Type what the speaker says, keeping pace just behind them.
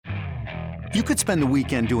You could spend the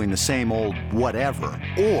weekend doing the same old whatever,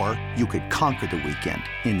 or you could conquer the weekend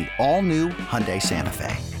in the all-new Hyundai Santa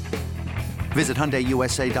Fe. Visit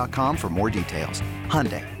HyundaiUSA.com for more details.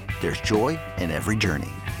 Hyundai, there's joy in every journey.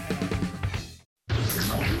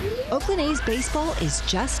 Oakland A's baseball is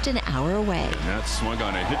just an hour away. And that swung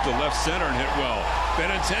on it, hit the left center and hit well.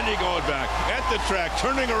 Benintendi going back at the track,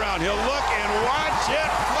 turning around. He'll look and watch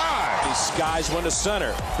it fly. He skies one to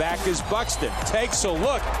center. Back is Buxton. Takes a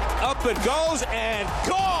look. Up it goes and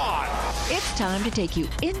gone. It's time to take you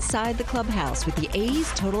inside the clubhouse with the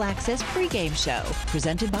A's Total Access pregame show,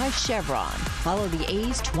 presented by Chevron. Follow the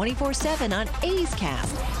A's 24/7 on A's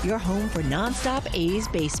Cast, your home for nonstop A's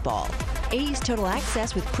baseball. A's Total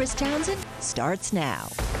Access with Chris Townsend starts now.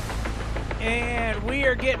 And we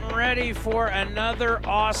are getting ready for another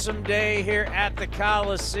awesome day here at the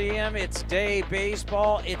Coliseum. It's day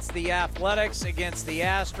baseball. It's the Athletics against the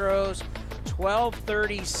Astros.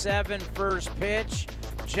 12:37 first pitch.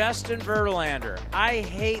 Justin Verlander. I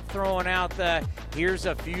hate throwing out the here's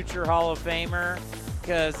a future Hall of Famer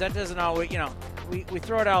because that doesn't always, we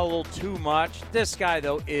throw it out a little too much. This guy,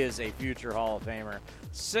 though, is a future Hall of Famer.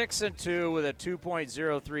 6-2 with a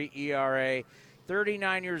 2.03 ERA.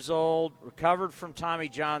 39 years old, recovered from Tommy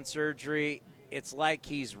John surgery. It's like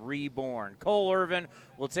he's reborn. Cole Irvin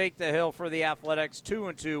will take the hill for the Athletics,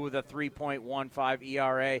 2-2 with a 3.15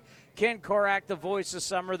 ERA. Ken Korak, the voice of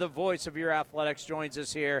summer, the voice of your Athletics, joins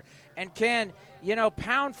us here. And Ken,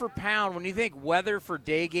 pound for pound, when you think weather for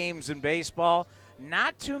day games in baseball,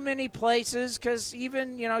 not too many places, because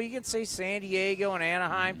even, you can say San Diego and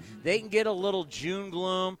Anaheim, they can get a little June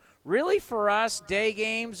gloom. Really, for us, day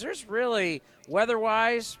games, there's really,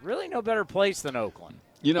 weather-wise, really no better place than Oakland.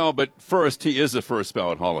 But first, he is a first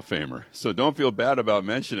ballot Hall of Famer, so don't feel bad about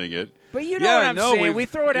mentioning it. But what I'm saying. We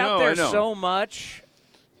throw it out there so much.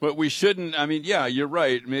 But we shouldn't. You're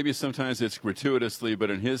right. Maybe sometimes it's gratuitously,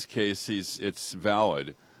 but in his case, it's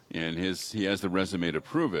valid, and he has the resume to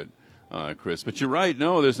prove it, Chris. But you're right.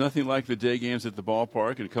 No, there's nothing like the day games at the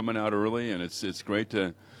ballpark and coming out early, and it's great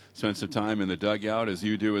to spend some time in the dugout, as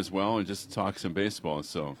you do as well, and just talk some baseball.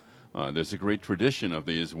 So there's a great tradition of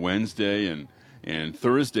these Wednesday and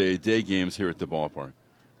Thursday day games here at the ballpark.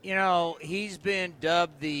 He's been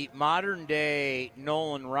dubbed the modern-day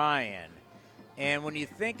Nolan Ryan. And when you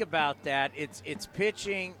think about that, it's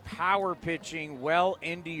pitching, power pitching well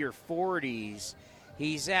into your 40s.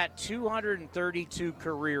 He's at 232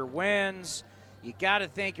 career wins. You got to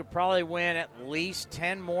think he'll probably win at least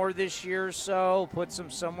 10 more this year or so, puts him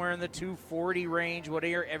somewhere in the 240 range,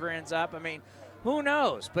 whatever ends up. Who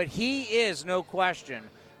knows? But he is, no question,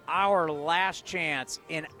 our last chance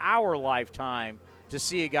in our lifetime to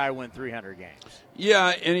see a guy win 300 games.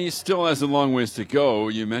 Yeah, and he still has a long ways to go.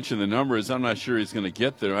 You mentioned the numbers. I'm not sure he's going to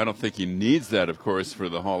get there. I don't think he needs that, of course, for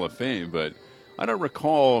the Hall of Fame. But I don't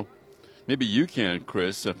recall, maybe you can,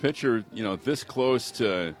 Chris, a pitcher, this close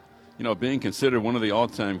to, being considered one of the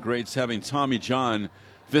all-time greats, having Tommy John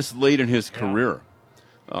this late in his career.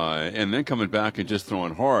 And then coming back and just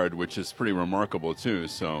throwing hard, which is pretty remarkable, too.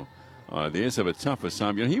 So the A's have a tough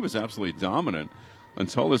assignment. He was absolutely dominant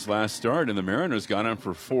until his last start, and the Mariners got him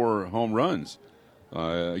for 4 home runs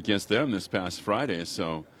against them this past Friday.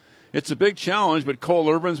 So it's a big challenge, but Cole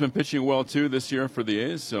Irvin's been pitching well, too, this year for the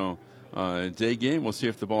A's. So day game, we'll see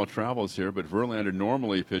if the ball travels here. But Verlander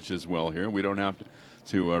normally pitches well here. We don't have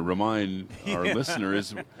to remind our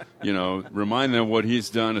listeners, remind them what he's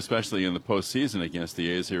done, especially in the postseason against the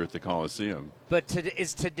A's here at the Coliseum. But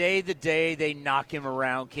is today the day they knock him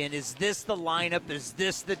around, Ken? Is this the lineup? Is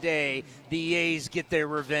this the day the A's get their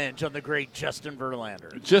revenge on the great Justin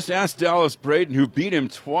Verlander? Just ask Dallas Braden, who beat him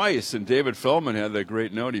twice, and David Feldman had that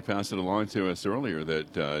great note. He passed it along to us earlier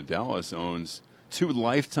that Dallas owns 2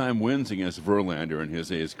 lifetime wins against Verlander in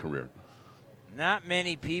his A's career. Not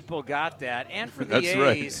many people got that. And for the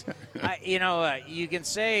A's, right. You can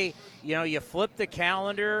say, you flip the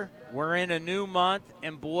calendar, we're in a new month,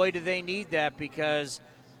 and boy, do they need that because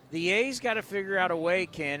the A's got to figure out a way,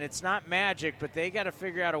 Ken. It's not magic, but they got to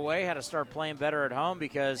figure out a way how to start playing better at home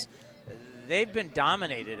because they've been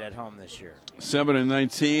dominated at home this year.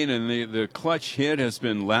 7-19, and the clutch hit has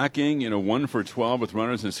been lacking. 1 for 12 with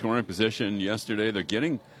runners in scoring position yesterday. They're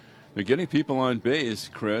getting people on base,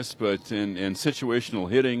 Chris, but in situational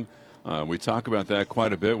hitting, we talk about that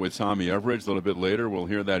quite a bit with Tommy Everidge. A little bit later, we'll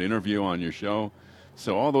hear that interview on your show.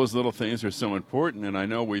 So all those little things are so important, and I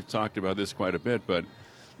know we've talked about this quite a bit, but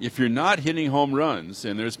if you're not hitting home runs,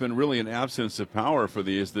 and there's been really an absence of power for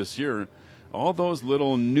these this year, all those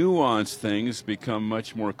little nuanced things become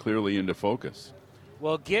much more clearly into focus.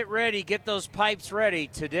 Well, get ready. Get those pipes ready.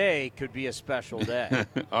 Today could be a special day.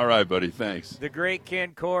 All right, buddy. Thanks. The great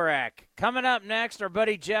Ken Korak. Coming up next, our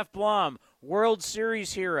buddy Jeff Blum, World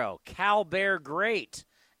Series hero, Cal Bear great,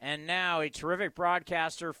 and now a terrific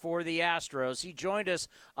broadcaster for the Astros. He joined us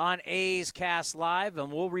on A's Cast Live,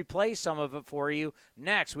 and we'll replay some of it for you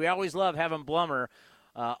next. We always love having Blummer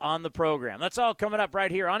on the program. That's all coming up right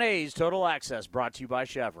here on A's Total Access, brought to you by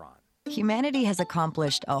Chevron. Humanity has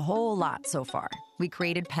accomplished a whole lot so far. We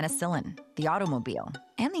created penicillin, the automobile,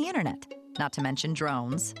 and the internet, not to mention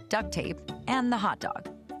drones, duct tape, and the hot dog.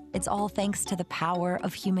 It's all thanks to the power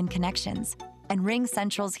of human connections. And Ring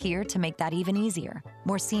Central's here to make that even easier,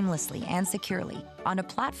 more seamlessly and securely, on a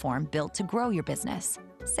platform built to grow your business.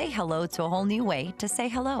 Say hello to a whole new way to say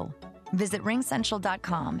hello. Visit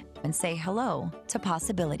ringcentral.com and say hello to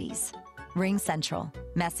possibilities. Ring Central.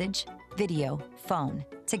 Message, video, phone,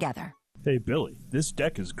 together. Hey, Billy, this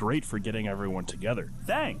deck is great for getting everyone together.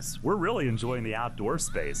 Thanks. We're really enjoying the outdoor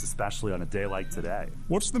space, especially on a day like today.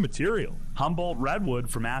 What's the material? Humboldt Redwood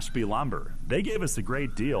from Ashby Lumber. They gave us a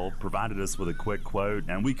great deal, provided us with a quick quote,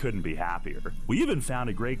 and we couldn't be happier. We even found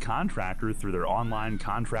a great contractor through their online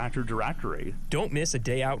contractor directory. Don't miss a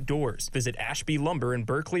day outdoors. Visit Ashby Lumber in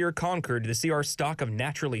Berkeley or Concord to see our stock of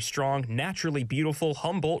naturally strong, naturally beautiful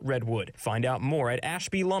Humboldt Redwood. Find out more at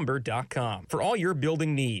ashbylumber.com for all your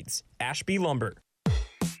building needs. Ashby Lumber.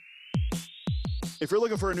 If you're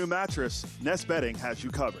looking for a new mattress, Nest Bedding has you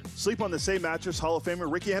covered. Sleep on the same mattress Hall of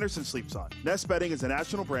Famer Ricky Henderson sleeps on. Nest Bedding is a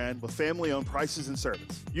national brand with family-owned prices and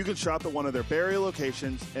service. You can shop at one of their Barrie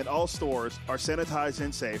locations, and all stores are sanitized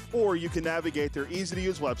and safe, or you can navigate their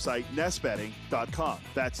easy-to-use website, nestbedding.com.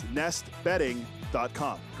 That's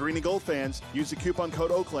nestbedding.com. Green and Gold fans, use the coupon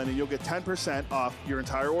code Oakland and you'll get 10% off your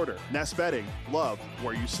entire order. Nest Bedding, love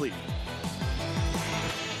where you sleep.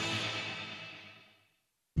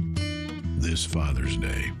 This Father's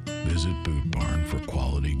Day, visit Boot Barn for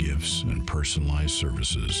quality gifts and personalized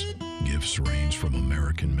services. Gifts range from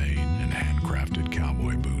American-made and handcrafted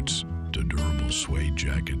cowboy boots to durable suede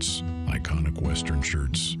jackets, iconic Western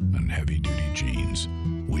shirts, and heavy-duty jeans.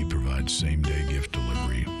 We provide same-day gift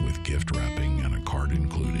delivery with gift wrapping and a card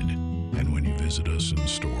included. And when you visit us in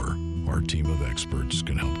store, our team of experts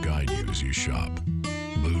can help guide you as you shop.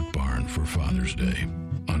 Boot Barn for Father's Day.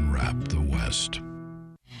 Unwrap the West.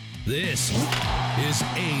 This is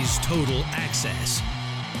A's Total Access.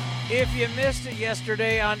 If you missed it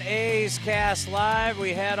yesterday on A's Cast Live,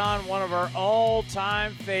 we had on one of our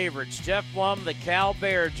all-time favorites. Jeff Blum, the Cal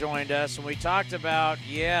Bear, joined us, and we talked about,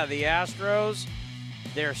 the Astros,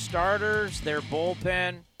 their starters, their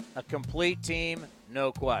bullpen, a complete team,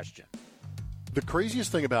 no question. The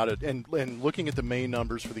craziest thing about it, and looking at the main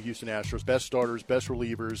numbers for the Houston Astros, best starters, best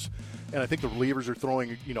relievers, and I think the relievers are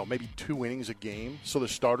throwing, maybe 2 innings a game. So the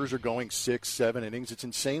starters are going 6, 7 innings. It's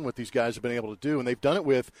insane what these guys have been able to do, and they've done it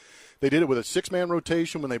they did it with a 6-man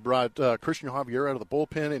rotation when they brought Christian Javier out of the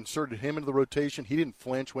bullpen, inserted him into the rotation. He didn't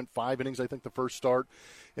flinch, went 5 innings, I think, the first start.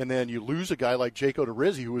 And then you lose a guy like Jake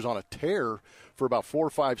Odorizzi, who was on a tear for about 4 or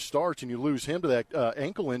 5 starts, and you lose him to that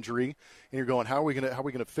ankle injury, and you're going, how are we going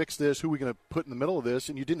to fix this? Who are we going to put in the middle of this?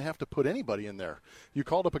 And you didn't have to put anybody in there. You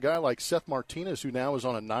called up a guy like Seth Martinez, who now is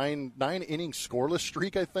on a 9-inning scoreless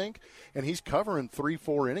streak, I think, and he's covering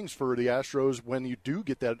 3-4 innings for the Astros when you do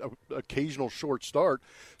get that occasional short start.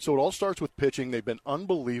 So it all starts with pitching. They've been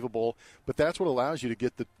unbelievable, but that's what allows you to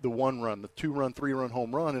get the 1 run, the 2-run, 3-run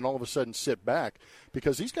home run, and all of a sudden sit back,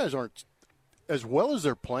 because these guys aren't, as well as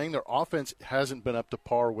they're playing, their offense hasn't been up to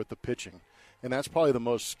par with the pitching. And that's probably the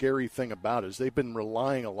most scary thing about it, is they've been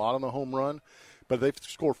relying a lot on the home run, but they've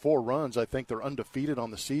scored 4 runs. I think they're undefeated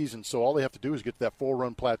on the season, so all they have to do is get to that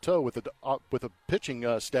 4-run plateau with a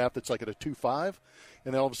pitching staff that's like at a 2.5,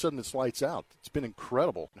 and then all of a sudden it's lights out. It's been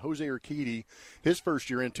incredible. Jose Urquidy, his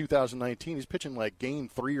first year in 2019, he's pitching like game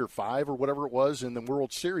 3 or 5 or whatever it was in the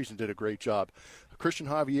World Series and did a great job. Christian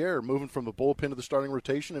Javier, moving from the bullpen to the starting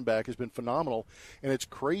rotation and back, has been phenomenal, and it's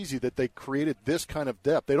crazy that they created this kind of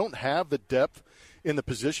depth. They don't have the depth in the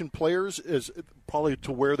position players as probably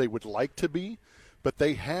to where they would like to be, but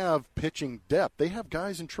they have pitching depth. They have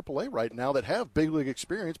guys in AAA right now that have big league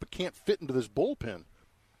experience but can't fit into this bullpen.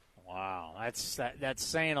 Wow, that's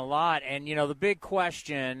saying a lot. And, the big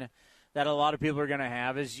question that a lot of people are going to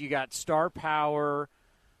have is you got star power,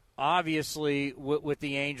 obviously, with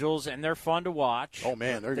the Angels, and they're fun to watch. Oh,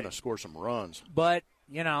 man, they're going to score some runs. But,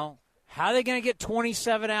 how are they going to get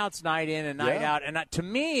 27 outs night in and night out? And to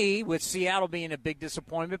me, with Seattle being a big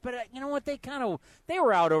disappointment, but you know what? They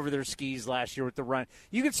were out over their skis last year with the run.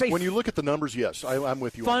 You could say when you look at the numbers, yes, I'm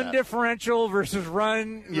with you on that. Fun differential versus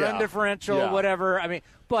run differential, whatever.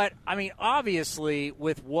 Obviously,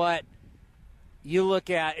 with what you look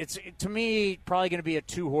at it's to me probably going to be a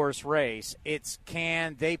 2-horse race. It's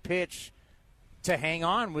can they pitch to hang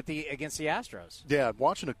on against the Astros? Yeah,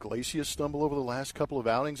 watching Iglesias stumble over the last couple of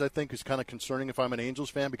outings, I think, is kind of concerning if I'm an Angels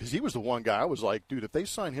fan, because he was the one guy I was like, dude, if they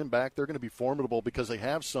sign him back, they're going to be formidable because they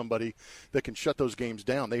have somebody that can shut those games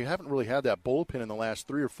down. They haven't really had that bullpen in the last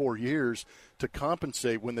 3 or 4 years to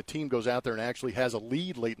compensate when the team goes out there and actually has a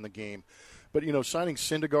lead late in the game. But, signing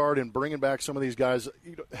Syndergaard and bringing back some of these guys,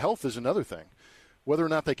 health is another thing. Whether or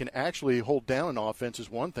not they can actually hold down an offense is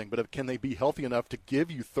one thing, but can they be healthy enough to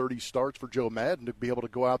give you 30 starts for Joe Madden to be able to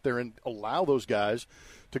go out there and allow those guys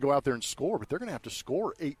to go out there and score? But they're going to have to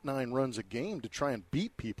score 8-9 runs a game to try and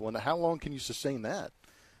beat people, and how long can you sustain that?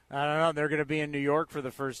 I don't know. They're going to be in New York for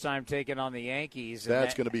the first time taking on the Yankees.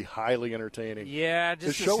 That's going to be highly entertaining. Yeah,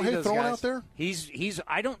 just is Shohei throwing out there? He's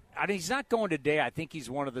not going today. I think he's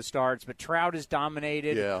one of the starts, but Trout has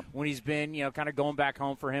dominated when he's been, kind of going back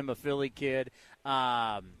home for him, a Philly kid.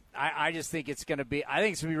 I just think it's going to be. I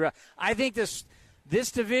think it's going to be rough. I think this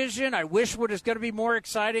division, I wish was going to be more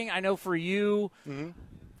exciting. I know for you. Mm-hmm.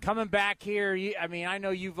 Coming back here, I know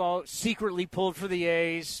you've all secretly pulled for the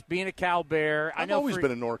A's, being a Cal Bear. I've always been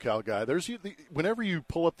a NorCal guy. Whenever you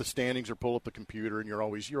pull up the standings or pull up the computer, and you're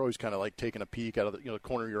always kind of like taking a peek out of the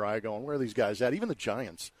corner of your eye, going, "Where are these guys at?" Even the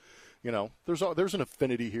Giants, there's an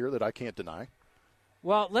affinity here that I can't deny.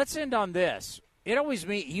 Well, let's end on this. It always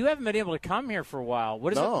means you haven't been able to come here for a while.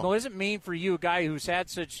 What does it mean for you, a guy who's had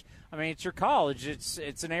such? I mean, it's your college.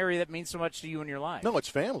 It's an area that means so much to you in your life. No, it's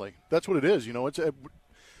family. That's what it is.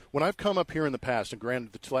 When I've come up here in the past, and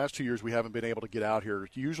granted, the last 2 years we haven't been able to get out here,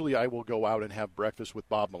 usually I will go out and have breakfast with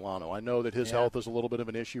Bob Milano. I know that his health is a little bit of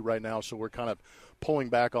an issue right now, so we're kind of pulling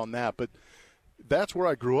back on that. But that's where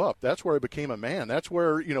I grew up. That's where I became a man. That's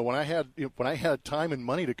where, when I had time and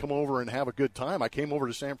money to come over and have a good time, I came over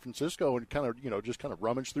to San Francisco and kind of, just kind of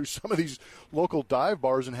rummaged through some of these local dive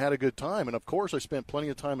bars and had a good time. And, of course, I spent plenty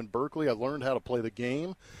of time in Berkeley. I learned how to play the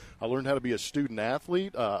game. I learned how to be a student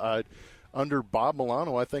athlete. Under Bob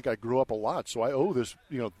Milano, I think I grew up a lot, so I owe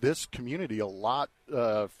this community a lot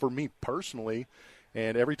for me personally.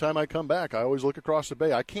 And every time I come back, I always look across the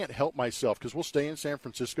bay. I can't help myself because we'll stay in San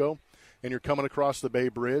Francisco, and you're coming across the Bay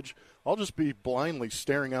Bridge. I'll just be blindly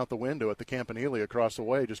staring out the window at the Campanile across the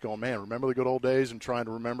way, just going, man, remember the good old days, and trying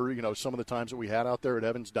to remember some of the times that we had out there at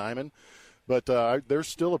Evans Diamond. But there's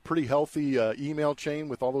still a pretty healthy email chain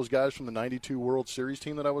with all those guys from the '92 World Series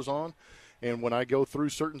team that I was on. And when I go through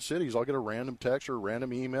certain cities, I'll get a random text or a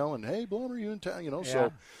random email, and, hey, Blum, are you in town?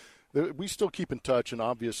 So we still keep in touch, and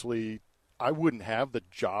obviously I wouldn't have the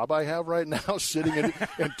job I have right now sitting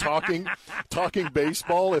and talking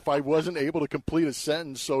baseball if I wasn't able to complete a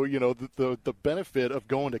sentence. So, the benefit of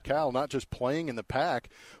going to Cal, not just playing in the Pac,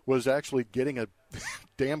 was actually getting a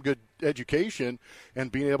damn good education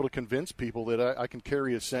and being able to convince people that I can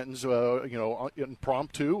carry a sentence,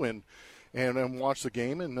 impromptu and watch the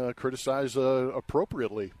game and criticize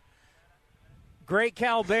appropriately. Great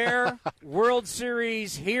Cal Bear, World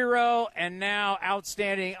Series hero, and now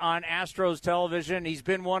outstanding on Astros television. He's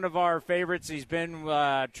been one of our favorites. He's been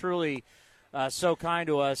truly so kind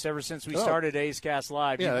to us ever since we started A's Cast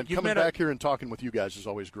Live. Yeah, and coming back here and talking with you guys is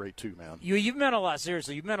always great too, man. You've meant a lot,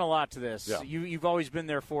 seriously. You've meant a lot to this. Yeah. You've always been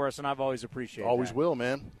there for us, and I've always appreciated it. Always will,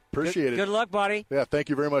 man. Appreciate it. Good luck, buddy. Yeah, thank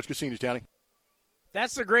you very much. Good seeing you, Townie.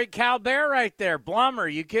 That's the great Cal Bear right there. Blummer,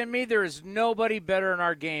 you kidding me? There is nobody better in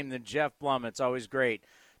our game than Jeff Blum. It's always great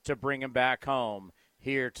to bring him back home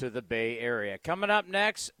here to the Bay Area. Coming up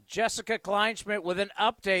next, Jessica Kleinschmidt with an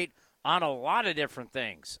update on a lot of different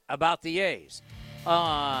things about the A's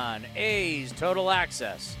on A's Total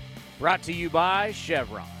Access, brought to you by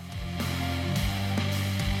Chevron.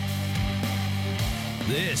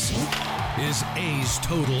 This is A's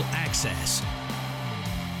Total Access.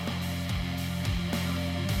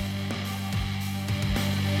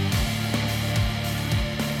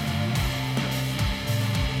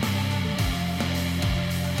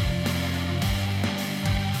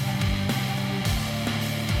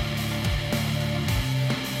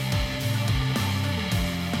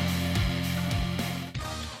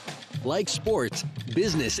 Like sports,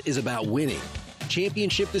 business is about winning.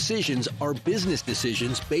 Championship decisions are business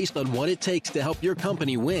decisions based on what it takes to help your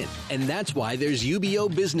company win. And that's why there's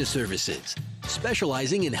UBO Business Services,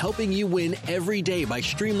 specializing in helping you win every day by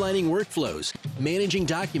streamlining workflows, managing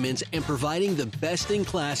documents, and providing the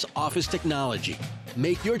best-in-class office technology.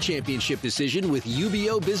 Make your championship decision with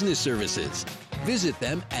UBO Business Services. Visit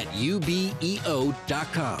them at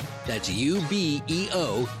ubeo.com. That's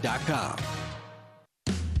ubeo.com.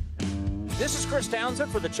 This is Chris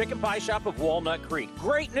Townsend for the Chicken Pie Shop of Walnut Creek.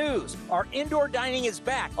 Great news! Our indoor dining is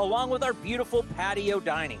back, along with our beautiful patio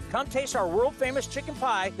dining. Come taste our world-famous chicken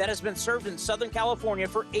pie that has been served in Southern California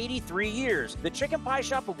for 83 years. The Chicken Pie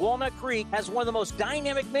Shop of Walnut Creek has one of the most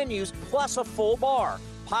dynamic menus, plus a full bar.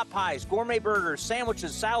 Pot pies, gourmet burgers,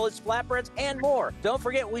 sandwiches, salads, flatbreads, and more. Don't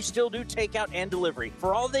forget, we still do takeout and delivery.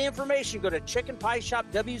 For all the information, go to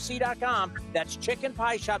chickenpieshopwc.com. That's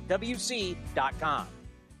chickenpieshopwc.com.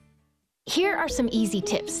 Here are some easy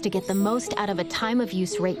tips to get the most out of a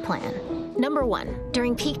time-of-use rate plan. Number 1,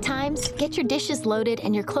 during peak times, get your dishes loaded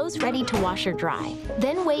and your clothes ready to wash or dry.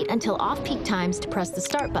 Then wait until off-peak times to press the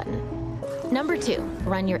start button. Number 2,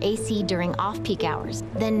 run your AC during off-peak hours,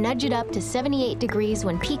 then nudge it up to 78 degrees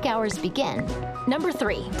when peak hours begin. Number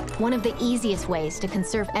 3, one of the easiest ways to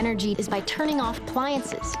conserve energy is by turning off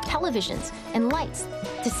appliances, televisions, and lights.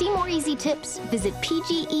 To see more easy tips, visit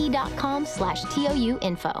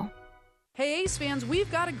pge.com/TOUinfo. Hey A's fans, we've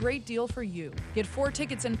got a great deal for you. Get 4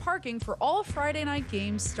 tickets and parking for all Friday night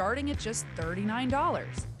games starting at just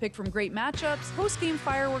 $39. Pick from great matchups, post-game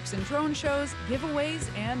fireworks and drone shows, giveaways,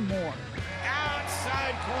 and more.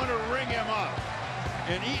 Outside corner, ring him up.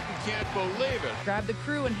 And Eaton can't believe it. Grab the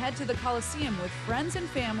crew and head to the Coliseum with friends and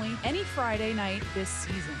family any Friday night this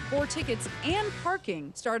season. 4 tickets and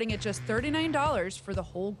parking starting at just $39 for the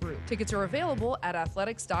whole group. Tickets are available at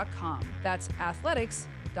athletics.com. That's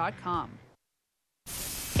athletics.com.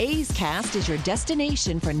 A's Cast is your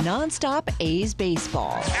destination for nonstop A's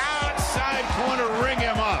baseball. Outside corner, ring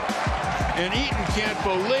him up. And Eaton can't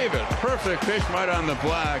believe it. Perfect pitch right on the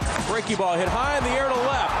black. Breaky ball hit high in the air to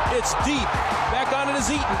left. It's deep. Back on it is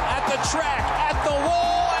Eaton. At the track, at the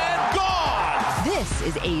wall, and gone! This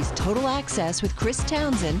is A's Total Access with Chris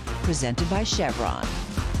Townsend, presented by Chevron.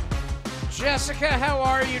 Jessica, how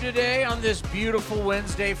are you today on this beautiful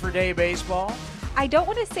Wednesday for day baseball? I don't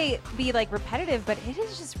want to say be like repetitive, but it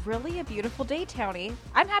is just really a beautiful day, Tony.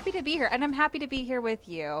 I'm happy to be here, and I'm happy to be here with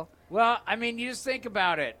you. Well, I mean, you just think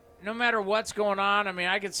about it. No matter what's going on, I mean,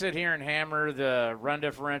 I could sit here and hammer the run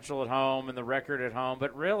differential at home and the record at home,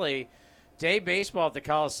 but really, day baseball at the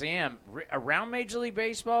Coliseum, around Major League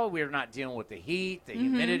Baseball, we're not dealing with the heat, the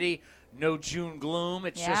humidity, no June gloom.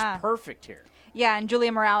 It's just perfect here. Yeah, and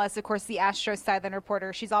Julia Morales, of course, the Astros sideline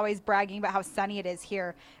reporter, she's always bragging about how sunny it is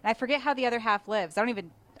here. And I forget how the other half lives. They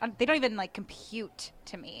don't even like compute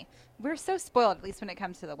to me. We're so spoiled, at least when it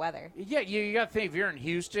comes to the weather. Yeah, you got to think, if you're in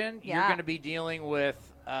Houston, you're going to be dealing with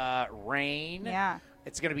rain. Yeah.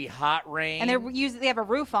 It's going to be hot rain. And they have a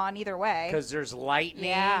roof on either way. Because there's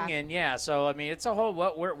lightning. And so, I mean, it's a whole,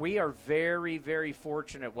 we are very, very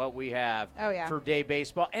fortunate what we have for day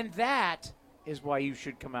baseball. And that is why you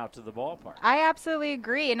should come out to the ballpark. I absolutely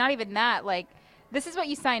agree. And not even that, like, this is what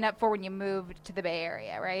you sign up for when you move to the Bay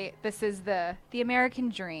Area, right? This is the American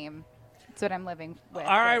dream. That's what I'm living with.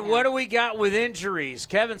 All right, what do we got with injuries?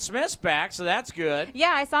 Kevin Smith's back, so that's good.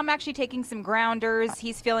 Yeah, I saw him actually taking some grounders.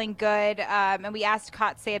 He's feeling good. And we asked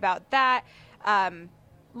Kotsay about that.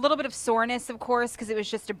 A little bit of soreness, of course, because it was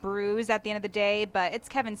just a bruise at the end of the day, but it's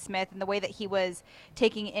Kevin Smith and the way that he was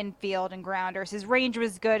taking infield and grounders. His range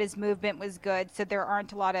was good, his movement was good, so there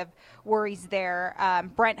aren't a lot of worries there.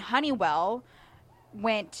 Brent Honeywell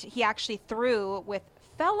he actually threw with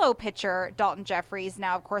fellow pitcher Dalton Jeffries.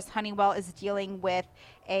 Now, of course, Honeywell is dealing with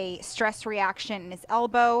a stress reaction in his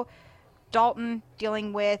elbow. Dalton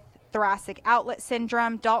dealing with thoracic outlet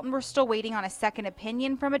syndrome. Dalton, we're still waiting on a second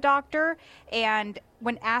opinion from a doctor. And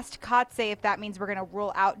when asked Kotsay if that means we're going to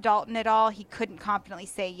rule out Dalton at all, he couldn't confidently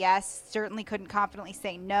say yes, certainly couldn't confidently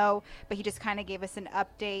say no, but he just kind of gave us an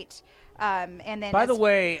update. And then, by the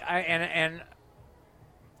way,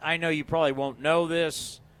 I know you probably won't know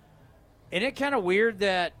this. Isn't it kind of weird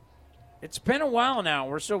that it's been a while now?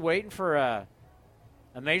 We're still waiting for a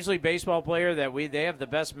Major League Baseball player that they have the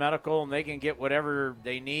best medical and they can get whatever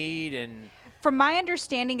they need. And from my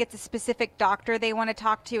understanding, it's a specific doctor they want to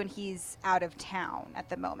talk to, and he's out of town at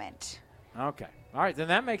the moment. Okay. All right, then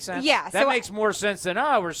that makes sense. Yeah. That makes more sense than,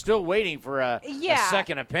 we're still waiting for a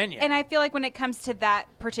second opinion. And I feel like when it comes to that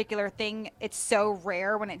particular thing, it's so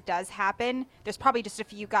rare when it does happen. There's probably just a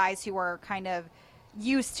few guys who are kind of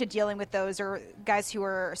used to dealing with those, or guys who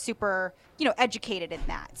are super, educated in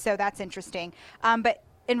that. So that's interesting. But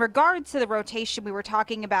in regards to the rotation, we were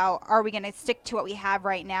talking about, are we going to stick to what we have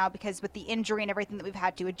right now? Because with the injury and everything that we've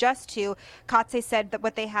had to adjust to, Kotsay said that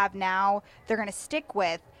what they have now, they're going to stick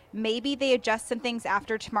with. Maybe they adjust some things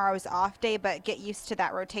after tomorrow's off day, but get used to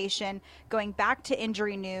that rotation. Going back to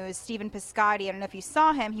injury news, Stephen Piscotty, I don't know if you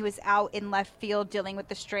saw him, he was out in left field dealing with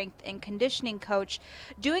the strength and conditioning coach,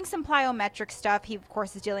 doing some plyometric stuff. He, of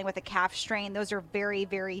course, is dealing with a calf strain. Those are very,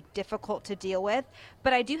 very difficult to deal with.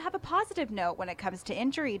 But I do have a positive note when it comes to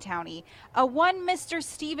injury, Townie. One Mr.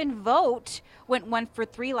 Stephen Vogt went 1 for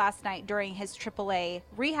 3 last night during his AAA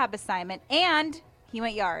rehab assignment, and he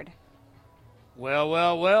went yard. Well,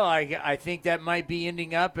 I think that might be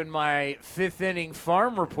ending up in my 5th inning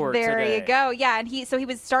farm report there today. You go. Yeah, and he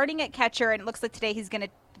was starting at catcher, and it looks like today he's going to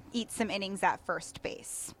eat some innings at first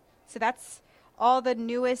base. So that's all the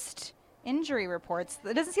newest injury reports.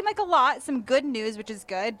 It doesn't seem like a lot. Some good news, which is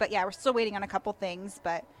good. But, yeah, we're still waiting on a couple things,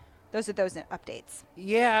 but those are those updates.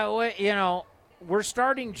 Yeah, well, we're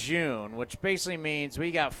starting June, which basically means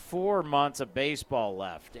we got 4 months of baseball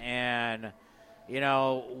left. And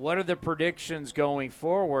what are the predictions going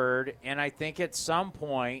forward? And I think at some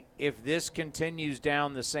point, if this continues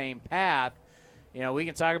down the same path, we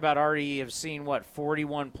can talk about already have seen,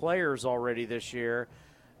 41 players already this year.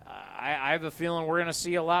 I have a feeling we're going to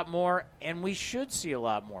see a lot more, and we should see a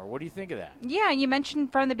lot more. What do you think of that? Yeah, you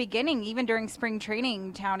mentioned from the beginning, even during spring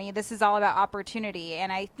training, Townie, this is all about opportunity.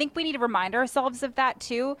 And I think we need to remind ourselves of that,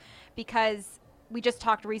 too, because we just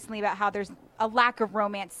talked recently about how there's a lack of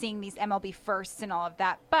romance seeing these MLB firsts and all of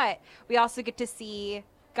that. But we also get to see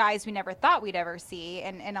guys we never thought we'd ever see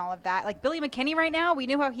and all of that. Like Billy McKinney right now, we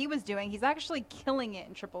knew how he was doing. He's actually killing it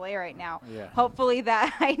in AAA right now. Yeah. Hopefully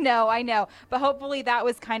that, I know. But hopefully that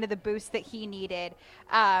was kind of the boost that he needed.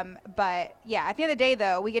 But, yeah, at the end of the day,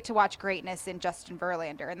 though, we get to watch greatness in Justin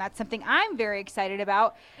Verlander. And that's something I'm very excited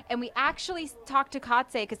about. And we actually talked to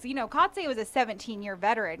Kotze because, Kotze was a 17-year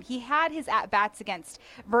veteran. He had his at-bats against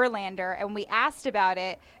Verlander. And when we asked about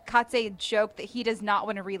it, Kotze joked that he does not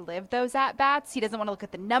want to relive those at-bats. He doesn't want to look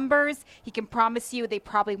at the numbers. He can promise you they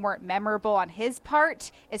probably weren't memorable on his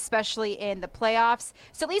part, especially in the playoffs.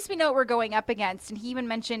 So at least we know what we're going up against. And he even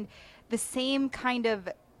mentioned the same kind of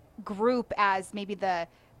group as maybe the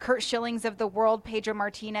Curt Schillings of the world, Pedro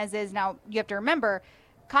Martinez is. Now, you have to remember,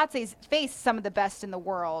 Kotze's faced some of the best in the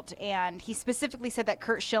world, and he specifically said that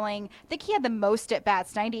Curt Schilling, I think he had the most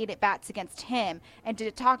at-bats, 98 at-bats against him. And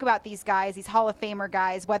to talk about these guys, these Hall of Famer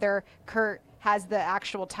guys, whether Curt has the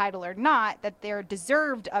actual title or not, that they're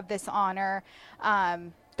deserved of this honor,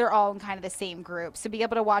 they're all in kind of the same group. So be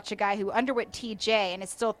able to watch a guy who underwent TJ and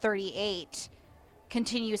is still 38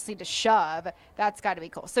 continuously to shove, that's got to be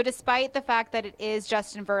cool. So despite the fact that it is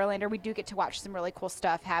Justin Verlander, we do get to watch some really cool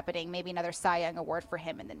stuff happening, maybe another Cy Young Award for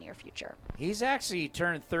him in the near future. He's actually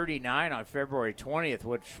turned 39 on February 20th,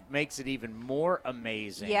 which makes it even more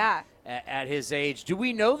amazing. Yeah. At his age. Do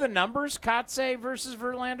we know the numbers, Kotze versus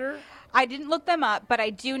Verlander? I didn't look them up, but I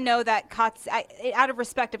do know that Kotze, out of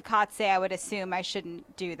respect of Kotze, I would assume I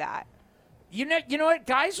shouldn't do that. You know what?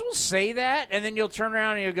 Guys will say that, and then you'll turn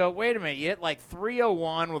around and you'll go, wait a minute, you hit like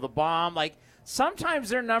 301 with a bomb. Like, sometimes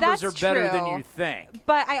their numbers are better than you think.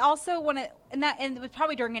 But I also want to, and it was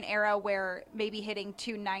probably during an era where maybe hitting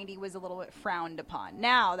 290 was a little bit frowned upon.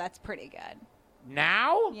 Now, that's pretty good.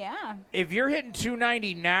 Now? Yeah. If you're hitting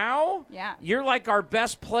 290 now, yeah, you're like our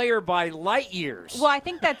best player by light years. Well, I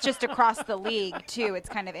think that's just across the league, too. It's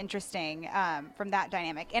kind of interesting from that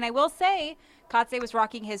dynamic. And I will say, Kotze was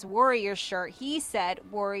rocking his Warriors shirt. He said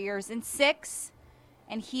Warriors in 6,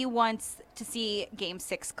 and he wants to see Game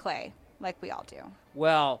 6 Clay, like we all do.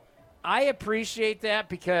 Well, I appreciate that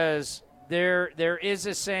because there is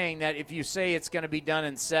a saying that if you say it's going to be done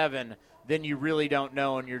in 7, then you really don't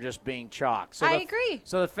know and you're just being chalk. So I agree.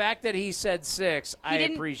 So the fact that he said 6, I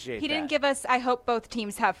appreciate that. He didn't give us, I hope both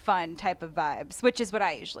teams have fun type of vibes, which is what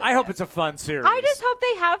I usually I hope it's a fun series. I just hope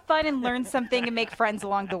they have fun and learn something and make friends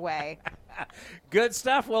along the way. Good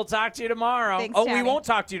stuff. We'll talk to you tomorrow. Thanks, Danny. We won't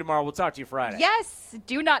talk to you tomorrow. We'll talk to you Friday. Yes.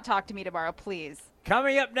 Do not talk to me tomorrow, please.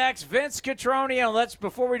 Coming up next, Vince Cotroneo.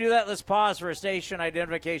 Before we do that, let's pause for a station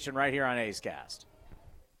identification right here on A's Cast.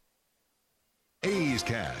 A's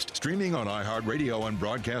Cast, streaming on iHeartRadio and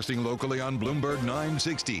broadcasting locally on Bloomberg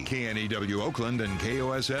 960, KNEW Oakland, and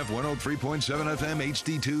KOSF 103.7 FM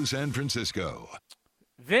HD2 San Francisco.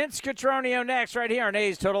 Vince Cotroneo next right here on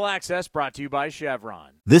A's Total Access, brought to you by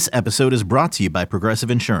Chevron. This episode is brought to you by Progressive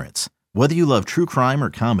Insurance. Whether you love true crime or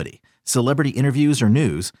comedy, celebrity interviews or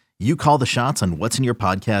news, you call the shots on what's in your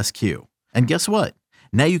podcast queue. And guess what?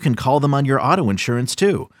 Now you can call them on your auto insurance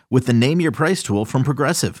too with the Name Your Price tool from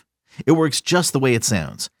Progressive. It works just the way it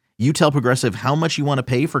sounds. You tell Progressive how much you want to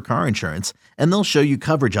pay for car insurance, and they'll show you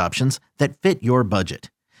coverage options that fit your budget.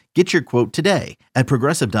 Get your quote today at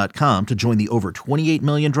Progressive.com to join the over 28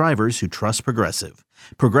 million drivers who trust Progressive.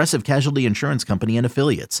 Progressive Casualty Insurance Company and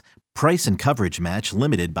Affiliates. Price and coverage match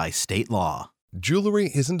limited by state law.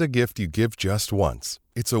 Jewelry isn't a gift you give just once.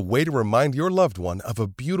 It's a way to remind your loved one of a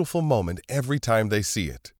beautiful moment every time they see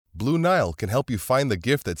it. Blue Nile can help you find the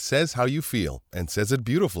gift that says how you feel and says it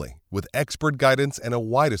beautifully, with expert guidance and a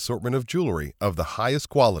wide assortment of jewelry of the highest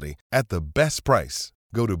quality at the best price.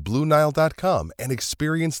 Go to BlueNile.com and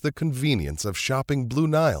experience the convenience of shopping Blue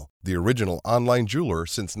Nile, the original online jeweler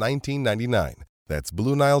since 1999. That's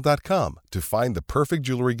BlueNile.com to find the perfect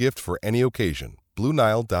jewelry gift for any occasion.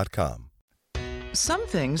 BlueNile.com. Some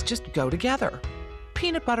things just go together.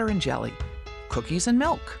 Peanut butter and jelly, cookies and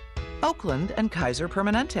milk, Oakland and Kaiser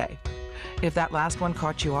Permanente. If that last one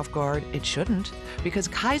caught you off guard, it shouldn't, because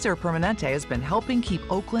Kaiser Permanente has been helping keep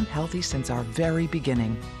Oakland healthy since our very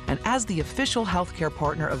beginning. And as the official healthcare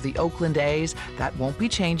partner of the Oakland A's, that won't be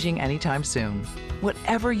changing anytime soon.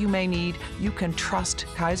 Whatever you may need, you can trust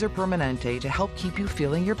Kaiser Permanente to help keep you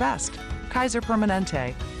feeling your best. Kaiser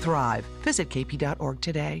Permanente. Thrive. Visit kp.org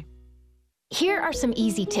today. Here are some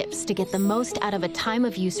easy tips to get the most out of a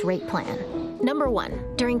time-of-use rate plan. Number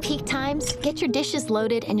 1, during peak times, get your dishes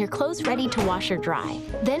loaded and your clothes ready to wash or dry.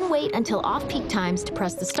 Then wait until off-peak times to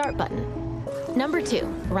press the start button. Number 2,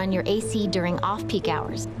 run your AC during off-peak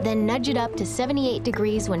hours. Then nudge it up to 78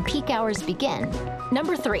 degrees when peak hours begin.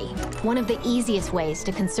 Number 3, one of the easiest ways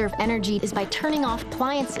to conserve energy is by turning off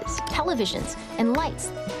appliances, televisions, and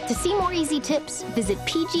lights. To see more easy tips, visit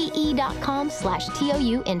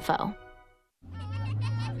pge.com/TOUinfo.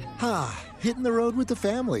 Hitting the road with the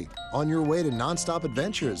family. On your way to nonstop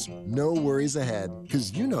adventures. No worries ahead,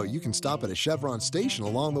 because you know you can stop at a Chevron station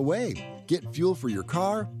along the way. Get fuel for your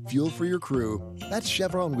car, fuel for your crew. That's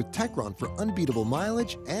Chevron with Techron for unbeatable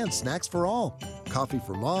mileage and snacks for all. Coffee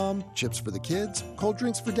for mom, chips for the kids, cold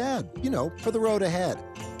drinks for dad. You know, for the road ahead.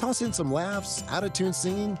 Toss in some laughs, out-of-tune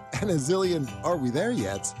singing, and a zillion "Are we there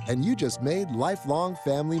yet?" And you just made lifelong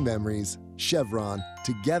family memories. Chevron,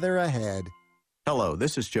 together ahead. Hello,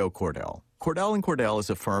 this is Joe Cordell. Cordell & Cordell is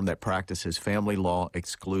a firm that practices family law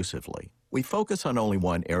exclusively. We focus on only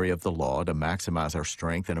one area of the law to maximize our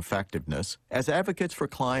strength and effectiveness as advocates for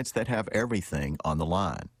clients that have everything on the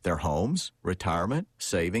line: their homes, retirement,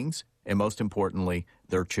 savings, and most importantly,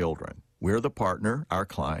 their children. We're the partner our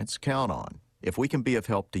clients count on. If we can be of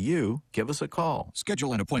help to you, give us a call.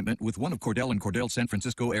 Schedule an appointment with one of Cordell & Cordell San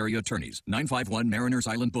Francisco area attorneys. 951 Mariners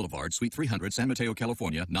Island Boulevard, Suite 300, San Mateo,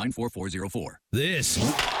 California, 94404. This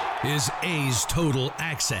is A's Total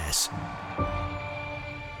Access.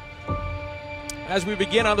 As we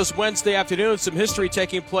begin on this Wednesday afternoon, some history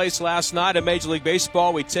taking place last night in Major League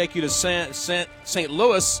Baseball. We take you to St.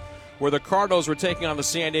 Louis, where the Cardinals were taking on the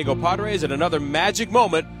San Diego Padres, and another magic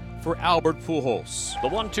moment for Albert Pujols. The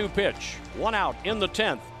 1-2 pitch, one out in the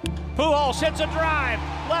 10th. Pujols hits a drive,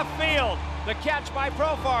 left field. The catch by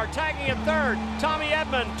Profar, tagging at third. Tommy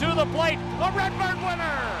Edman to the plate, a Redbird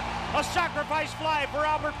winner. A sacrifice fly for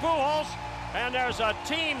Albert Pujols, and there's a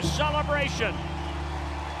team celebration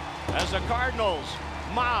as the Cardinals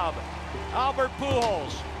mob Albert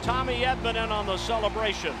Pujols, Tommy Edman in on the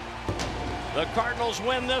celebration. The Cardinals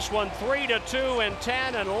win this one 3-2 in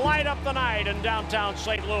 10 and light up the night in downtown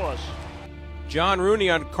St. Louis. John Rooney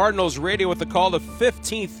on Cardinals radio with the call, the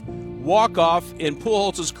 15th walk-off in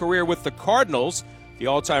Pujols' career with the Cardinals. The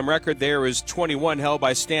all-time record there is 21, held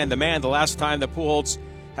by Stan the Man. The last time that Pujols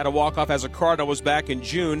had a walk-off as a Cardinal was back in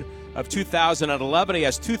June of 2011. He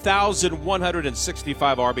has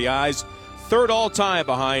 2,165 RBIs, third all-time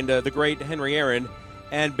behind the great Henry Aaron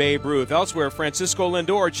and Babe Ruth. Elsewhere, Francisco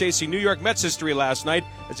Lindor chasing New York Mets history last night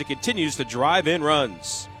as he continues to drive in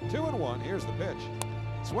runs. 2-1. Here's the pitch.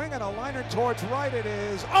 Swinging a liner towards right. It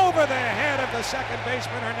is over the head of the second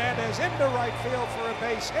baseman Hernandez into right field for a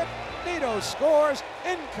base hit. Nito scores.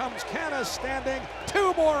 In comes Canna standing.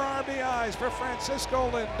 2 more RBIs for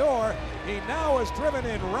Francisco Lindor. He now has driven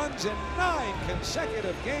in runs in 9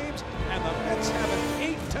 consecutive games, and the Mets have an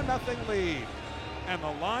 8-0 lead. And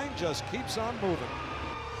the line just keeps on moving.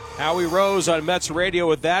 Howie Rose on Mets radio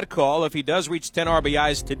with that call. If he does reach 10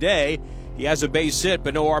 RBIs today, he has a base hit,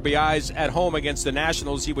 but no RBIs at home against the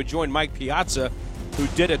Nationals. He would join Mike Piazza, who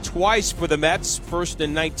did it twice for the Mets, first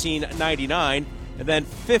in 1999, and then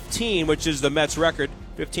 15, which is the Mets record,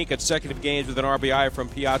 15 consecutive games with an RBI from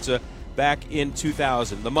Piazza back in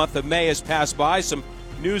 2000. The month of May has passed by. Some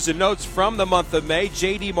news and notes from the month of May.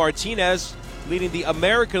 J.D. Martinez leading the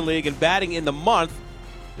American League in batting in the month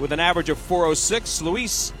with an average of .406.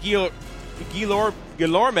 Luis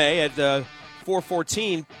Guillorme at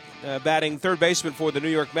 .414, batting third baseman for the New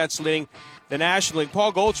York Mets, leading the National League.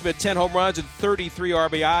 Paul Goldschmidt, 10 home runs and 33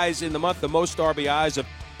 RBIs in the month, the most RBIs of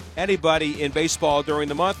anybody in baseball during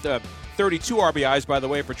the month. 32 RBIs, by the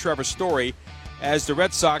way, for Trevor Story, as the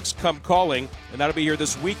Red Sox come calling, and that'll be here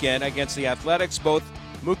this weekend against the Athletics. Both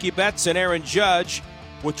Mookie Betts and Aaron Judge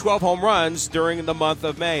with 12 home runs during the month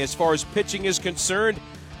of May. As far as pitching is concerned,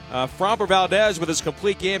 Framber Valdez with his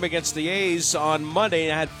complete game against the A's on Monday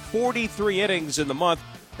had 43 innings in the month.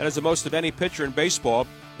 That is the most of any pitcher in baseball.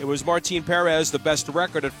 It was Martin Perez, the best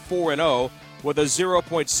record at 4-0 with a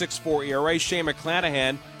 0.64 ERA. Shane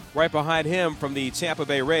McClanahan right behind him from the Tampa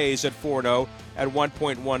Bay Rays at 4-0 at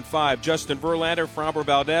 1.15. Justin Verlander, Framber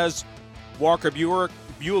Valdez, Walker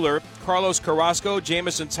Buehler, Carlos Carrasco,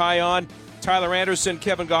 Jameson Taillon, Tyler Anderson,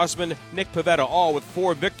 Kevin Gausman, Nick Pivetta, all with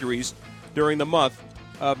 4 victories during the month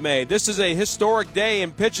of May. This is a historic day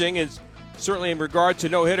in pitching, and certainly in regard to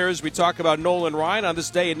no-hitters. We talk about Nolan Ryan on this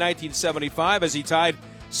day in 1975 as he tied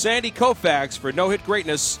Sandy Koufax for no-hit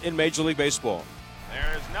greatness in Major League Baseball.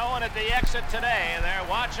 There's no one at the exit today. They're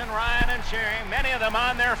watching Ryan and cheering, many of them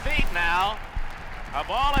on their feet now. A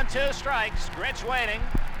ball and 2 strikes. Gritch waiting.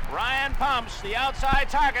 Ryan pumps the outside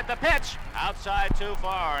target. The pitch outside too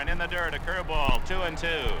far and in the dirt. A curveball.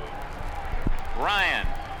 2-2. Ryan,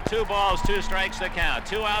 2 balls, 2 strikes to count.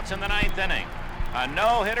 2 outs in the 9th inning. A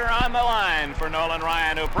no-hitter on the line for Nolan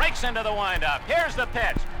Ryan, who breaks into the windup. Here's the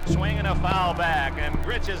pitch. Swinging a foul back, and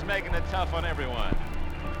Gritch is making it tough on everyone.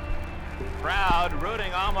 Crowd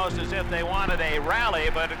rooting almost as if they wanted a rally,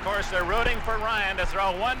 but of course they're rooting for Ryan to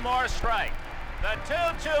throw one more strike. The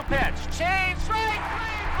 2-2 pitch. Change, strike, 3,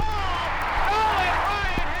 ball. Nolan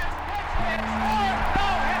Ryan has pitched his 4th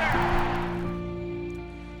no-hitter.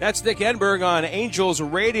 That's Dick Enberg on Angels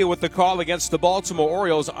Radio with the call against the Baltimore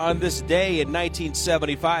Orioles on this day in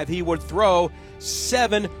 1975. He would throw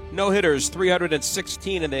 7 no-hitters,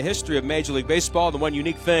 316 in the history of Major League Baseball. The one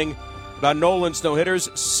unique thing about Nolan's no-hitters,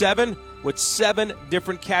 7 with 7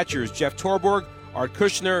 different catchers. Jeff Torborg, Art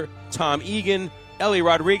Kushner, Tom Egan, Ellie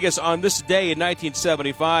Rodriguez on this day in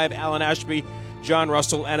 1975, Alan Ashby, John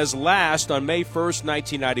Russell, and his last on May 1st,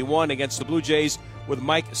 1991 against the Blue Jays with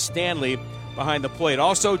Mike Stanley behind the plate.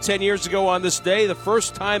 Also 10 years ago on this day, the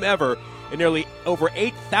first time ever in nearly over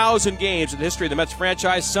 8,000 games in the history of the Mets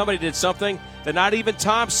franchise, somebody did something that not even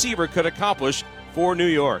Tom Seaver could accomplish for New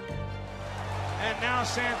York. And now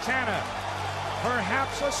Santana,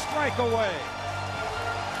 perhaps a strike away.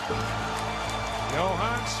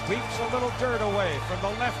 Johan sweeps a little dirt away from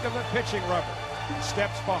the left of the pitching rubber.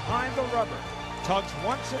 Steps behind the rubber. Tugs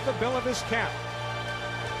once at the bill of his cap.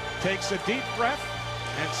 Takes a deep breath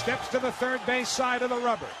and steps to the third base side of the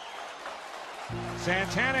rubber.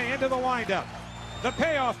 Santana into the windup. The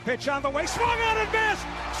payoff pitch on the way. Swung on and missed.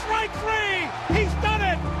 Strike 3. He's done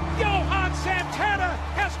it. Johan Santana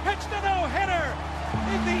has pitched a no-hitter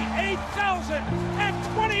in the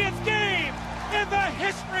 8,020th game in the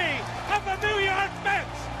history of the New York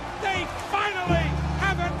Mets. They finally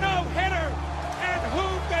have a no-hitter, and who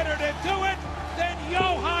better to do it than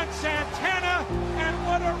Johan Santana? And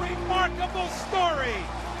what a remarkable story.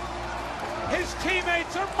 His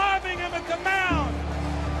teammates are mobbing him at the mound.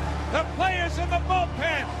 The players in the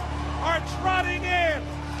bullpen are trotting in.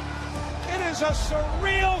 It is a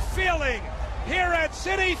surreal feeling here at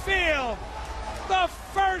Citi Field. The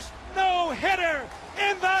first no-hitter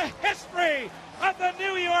in the history of the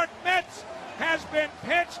New York Mets has been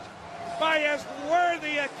pitched by as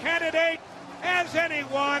worthy a candidate as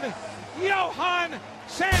anyone, Johan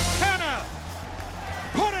Santana.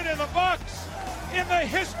 Put it in the books, in the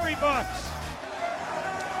history books.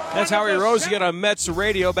 That's Howie Rose again on Mets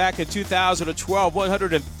Radio back in 2012.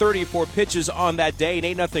 134 pitches on that day, an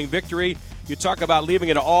 8-0 victory. You talk about leaving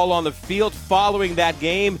it all on the field following that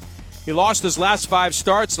game. He lost his last 5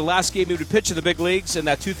 starts. The last game he would pitch in the big leagues in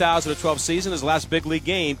that 2012 season. His last big league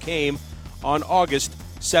game came on August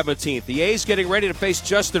 17th. The A's getting ready to face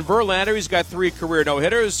Justin Verlander. He's got 3 career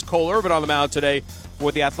no-hitters. Cole Irvin on the mound today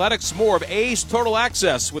for the Athletics. More of A's Total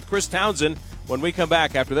Access with Chris Townsend when we come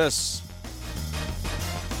back after this.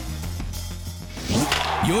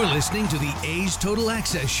 You're listening to the A's Total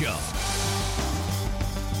Access Show.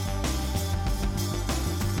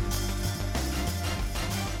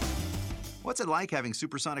 What's it like having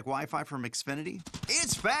supersonic Wi-Fi from Xfinity?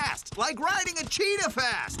 It's fast, like riding a cheetah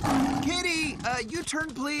fast. Kitty,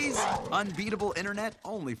 U-turn please. Unbeatable internet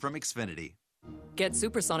only from Xfinity. Get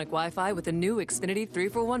supersonic Wi-Fi with the new Xfinity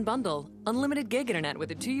 3-for-1 bundle. Unlimited gig internet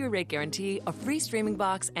with a 2-year rate guarantee, a free streaming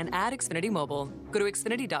box, and add Xfinity Mobile. Go to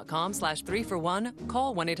Xfinity.com/3-for-1,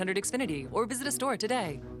 call 1-800-XFINITY, or visit a store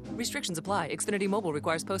today. Restrictions apply. Xfinity Mobile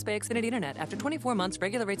requires post-pay Xfinity Internet. After 24 months,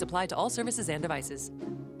 regular rates apply to all services and devices.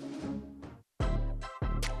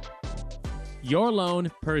 Your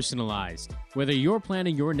loan personalized. Whether you're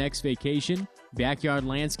planning your next vacation, backyard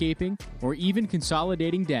landscaping, or even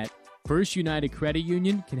consolidating debt, First United Credit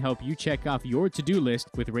Union can help you check off your to-do list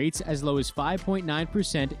with rates as low as 5.9%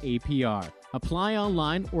 APR. Apply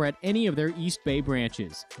online or at any of their East Bay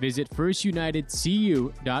branches. Visit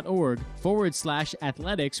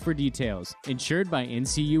firstunitedcu.org/athletics for details. Insured by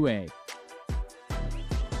NCUA.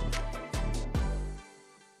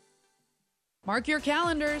 Mark your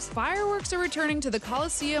calendars. Fireworks are returning to the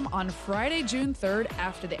Coliseum on Friday, June 3rd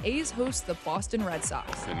after the A's host the Boston Red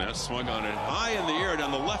Sox. And that swung on it high in the air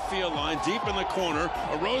down the left field line, deep in the corner.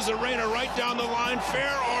 A Rosarena right down the line,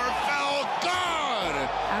 fair or foul, gone!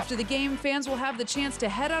 After the game, fans will have the chance to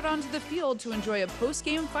head out onto the field to enjoy a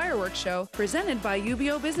post-game fireworks show presented by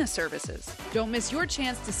UBEO Business Services. Don't miss your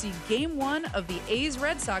chance to see Game 1 of the A's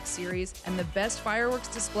Red Sox series and the best fireworks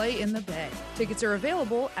display in the Bay. Tickets are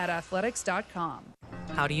available at athletics.com.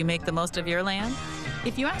 How do you make the most of your land?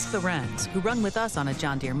 If you ask the Wrens, who run with us on a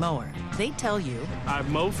John Deere mower, they tell you, I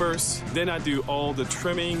mow first, then I do all the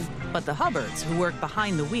trimming. But the Hubbards, who work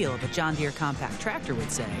behind the wheel of a John Deere compact tractor,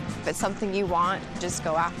 would say, if it's something you want, just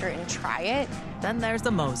go after it and try it. Then there's the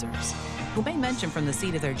Mosers, who may mention from the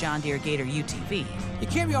seat of their John Deere Gator UTV, you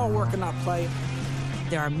can't be all work and not play.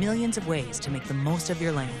 There are millions of ways to make the most of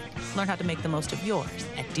your land. Learn how to make the most of yours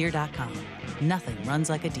at Deere.com. Nothing runs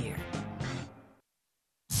like a Deere.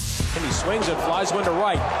 And he swings and flies one to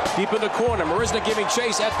right. Deep in the corner. Marisnick giving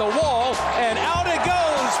chase at the wall. And out it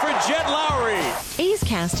goes for Jed Lowry. A's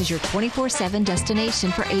Cast is your 24/7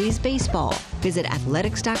 destination for A's baseball. Visit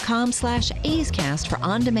athletics.com/A's Cast for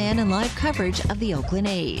on-demand and live coverage of the Oakland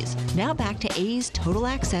A's. Now back to A's Total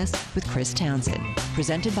Access with Chris Townsend.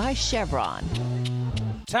 Presented by Chevron.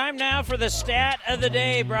 Time now for the stat of the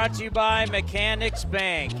day, brought to you by Mechanics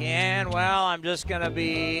Bank. And, well, I'm just going to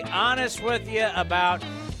be honest with you about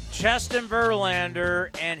Justin Verlander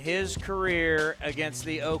and his career against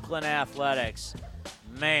the Oakland Athletics.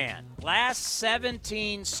 Man, last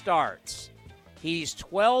 17 starts, he's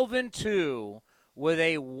 12-2 with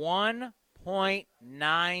a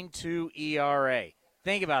 1.92 ERA.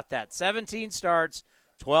 Think about that. 17 starts,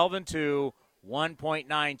 12-2,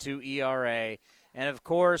 1.92 ERA. And, of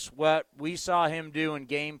course, what we saw him do in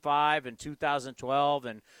Game 5 in 2012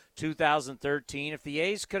 and 2013, if the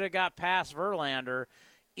A's could have got past Verlander,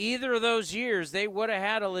 either of those years, they would have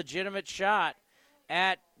had a legitimate shot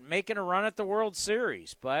at making a run at the World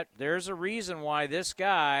Series. But there's a reason why this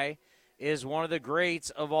guy is one of the greats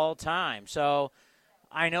of all time. So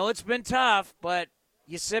I know it's been tough, but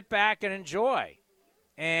you sit back and enjoy.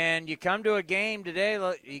 And you come to a game today,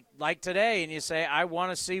 like today, and you say, I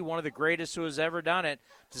want to see one of the greatest who has ever done it,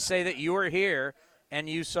 to say that you were here and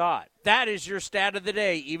you saw it. That is your stat of the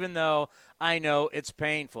day, even though I know it's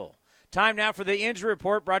painful. Time now for the injury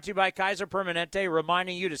report, brought to you by Kaiser Permanente,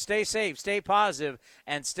 reminding you to stay safe, stay positive,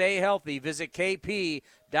 and stay healthy. Visit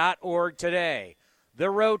kp.org today. The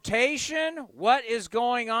rotation, what is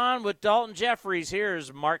going on with Dalton Jeffries?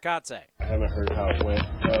 Here's Mark Kotze. I haven't heard how it went.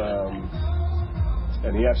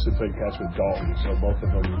 And he actually played catch with Dalton, so both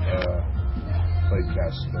of them played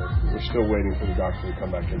catch. We're still waiting for the doctor to come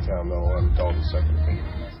back in town, though, on Dalton's second opinion.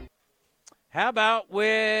 How about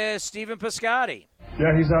with Stephen Piscotty?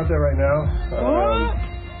 Yeah, he's out there right now.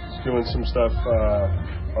 He's doing some stuff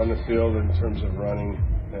on the field in terms of running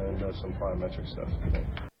and some plyometric stuff today.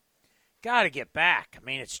 Got to get back. I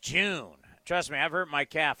mean, it's June. Trust me, I've hurt my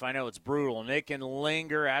calf. I know it's brutal, and it can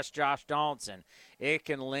linger. Ask Josh Donaldson. It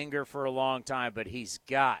can linger for a long time, but he's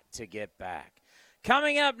got to get back.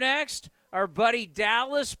 Coming up next, our buddy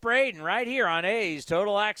Dallas Braden right here on A's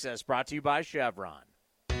Total Access, brought to you by Chevron.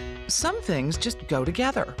 Some things just go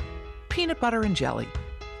together. Peanut butter and jelly,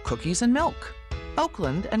 cookies and milk,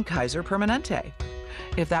 Oakland and Kaiser Permanente.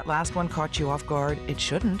 If that last one caught you off guard, it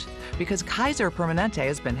shouldn't, because Kaiser Permanente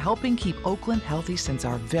has been helping keep Oakland healthy since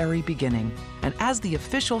our very beginning. And as the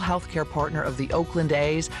official healthcare partner of the Oakland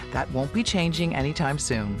A's, that won't be changing anytime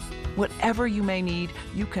soon. Whatever you may need,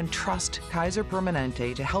 you can trust Kaiser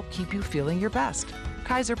Permanente to help keep you feeling your best.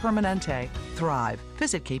 Kaiser Permanente. Thrive.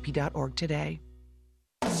 Visit kp.org today.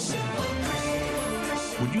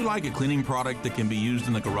 Would you like a cleaning product that can be used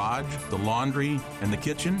in the garage, the laundry, and the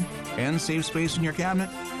kitchen, and save space in your cabinet?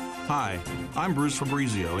 Hi, I'm Bruce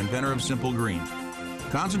Fabrizio, inventor of Simple Green.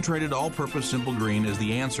 Concentrated all-purpose Simple Green is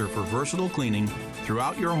the answer for versatile cleaning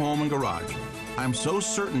throughout your home and garage. I'm so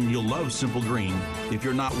certain you'll love Simple Green. If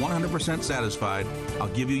you're not 100% satisfied, I'll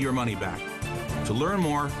give you your money back. To learn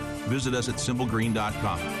more, visit us at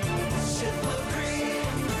simplegreen.com.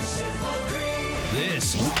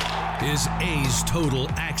 This is A's Total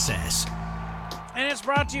Access. And it's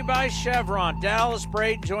brought to you by Chevron. Dallas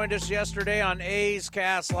Braden joined us yesterday on A's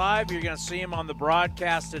Cast Live. You're going to see him on the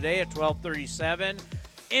broadcast today at 12:37,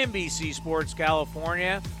 NBC Sports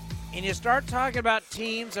California. And you start talking about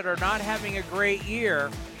teams that are not having a great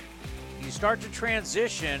year, you start to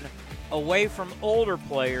transition away from older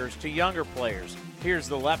players to younger players. Here's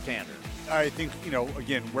the left-hander. I think,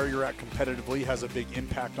 again, where you're at competitively has a big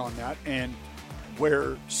impact on that. And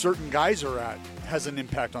where certain guys are at has an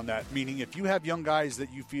impact on that. Meaning if you have young guys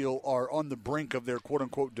that you feel are on the brink of their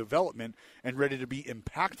quote-unquote development and ready to be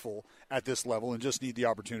impactful at this level and just need the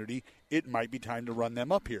opportunity, it might be time to run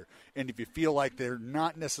them up here. And if you feel like they're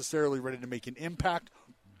not necessarily ready to make an impact,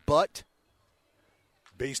 but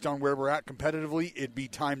based on where we're at competitively, it'd be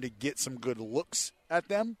time to get some good looks at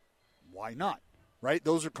them, why not? Right?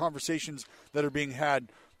 Those are conversations that are being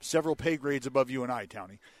had several pay grades above you and I,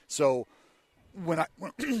 Townie. So when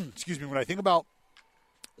I think about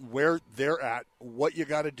where they're at, what you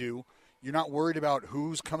got to do, you're not worried about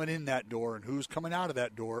who's coming in that door and who's coming out of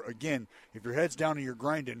that door. Again, if your head's down and you're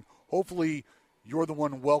grinding, hopefully you're the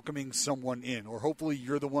one welcoming someone in, or hopefully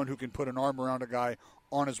you're the one who can put an arm around a guy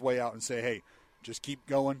on his way out and say, hey, just keep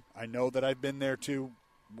going. I know that I've been there too.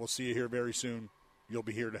 We'll see you here very soon. You'll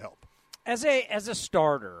be here to help. As a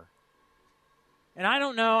starter, and I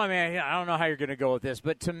don't know, I don't know how you're going to go with this,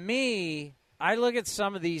 but to me, I look at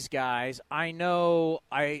some of these guys, I know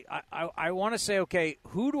I want to say, okay,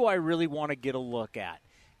 who do I really want to get a look at?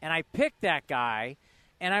 And I pick that guy,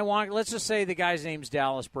 and let's just say the guy's name's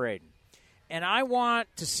Dallas Braden. And I want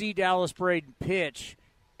to see Dallas Braden pitch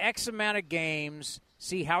X amount of games,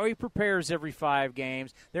 see how he prepares every 5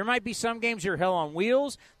 games. There might be some games you're hell on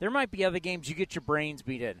wheels. There might be other games you get your brains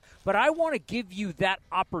beat in. But I want to give you that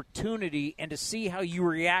opportunity and to see how you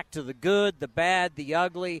react to the good, the bad, the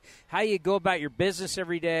ugly, how you go about your business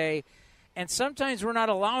every day. And sometimes we're not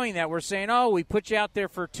allowing that. We're saying, oh, we put you out there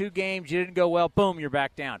for 2 games. You didn't go well. Boom, you're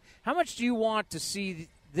back down. How much do you want to see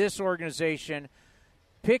this organization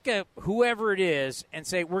pick whoever it is and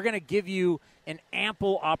say, we're going to give you an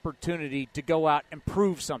ample opportunity to go out and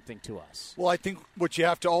prove something to us? Well, I think what you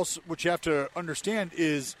have to understand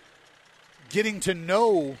is getting to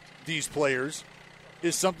know these players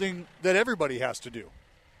is something that everybody has to do.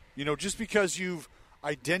 Just because you've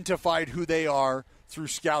identified who they are through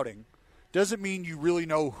scouting doesn't mean you really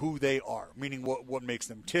know who they are, meaning what makes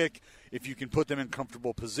them tick, if you can put them in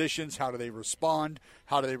comfortable positions, how do they respond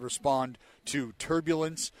to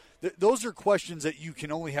turbulence. Those are questions that you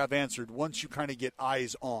can only have answered once you kind of get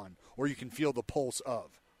eyes on or you can feel the pulse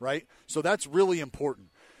of, right? So that's really important.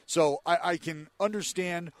 So I can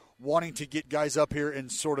understand wanting to get guys up here and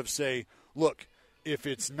sort of say, look, if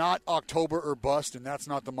it's not October or bust and that's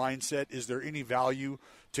not the mindset, is there any value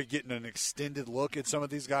to getting an extended look at some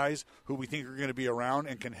of these guys who we think are going to be around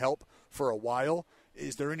and can help for a while?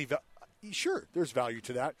 Is there any Sure, there's value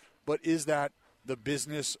to that, but is that the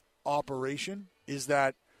business operation? Is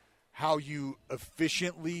that how you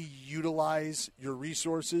efficiently utilize your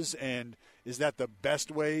resources, and is that the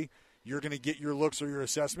best way you're going to get your looks or your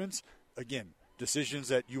assessments? Again, decisions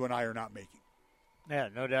that you and I are not making. Yeah,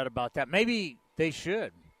 no doubt about that. Maybe they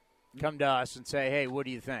should come to us and say, hey, what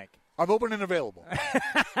do you think? I'm open and available.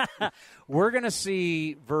 We're going to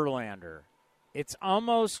see Verlander. It's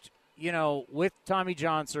almost, with Tommy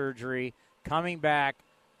John surgery, coming back,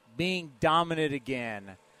 being dominant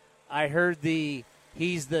again. I heard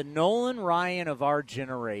he's the Nolan Ryan of our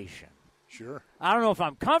generation. Sure. I don't know if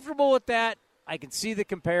I'm comfortable with that. I can see the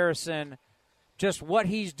comparison. Just what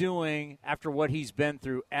he's doing after what he's been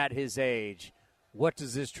through at his age. What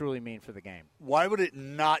does this truly mean for the game? Why would it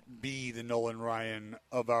not be the Nolan Ryan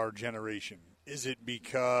of our generation? Is it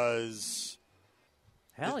because...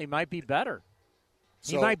 Hell, he might be better.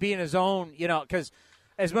 He might be in his own, because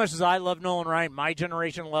as much as I love Nolan Ryan, my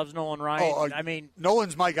generation loves Nolan Ryan.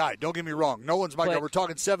 Nolan's my guy. Don't get me wrong. Nolan's my guy. We're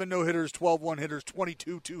talking 7 no-hitters, 12 one-hitters,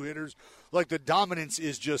 22 two-hitters. Like, the dominance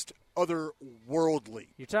is just otherworldly.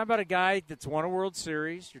 You're talking about a guy that's won a World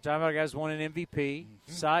Series. You're talking about a guy who's won an MVP,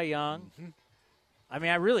 Cy Young. Mm-hmm.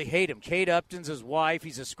 I really hate him. Kate Upton's his wife.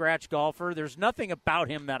 He's a scratch golfer. There's nothing about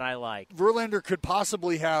him that I like. Verlander could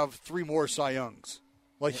possibly have 3 more Cy Youngs.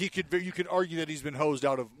 Like, you could argue that he's been hosed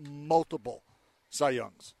out of multiple Cy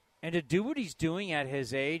Youngs. And to do what he's doing at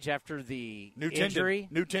his age after the injury.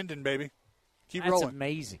 New tendon, baby. Keep That's rolling. That's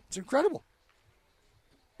amazing. It's incredible.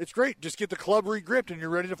 It's great. Just get the club re-gripped and you're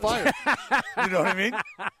ready to fire. You know what I mean?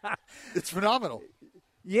 It's phenomenal.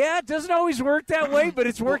 Yeah, it doesn't always work that way, but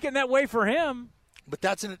it's working that way for him. But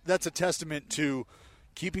that's a testament to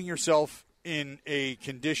keeping yourself in a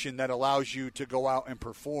condition that allows you to go out and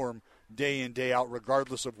perform day in, day out,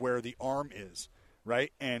 regardless of where the arm is,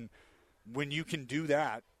 right? And when you can do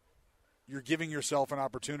that, you're giving yourself an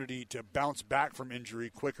opportunity to bounce back from injury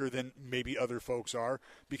quicker than maybe other folks are,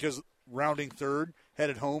 because rounding third,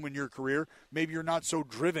 headed home in your career, maybe you're not so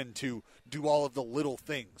driven to do all of the little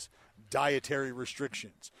things, dietary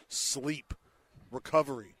restrictions, sleep,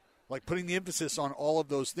 recovery. Like, putting the emphasis on all of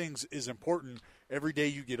those things is important every day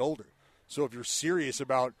you get older. So if you're serious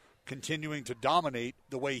about continuing to dominate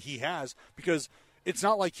the way he has, because it's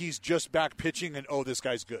not like he's just back pitching and, oh, this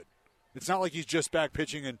guy's good. It's not like he's just back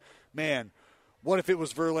pitching and, man, what if it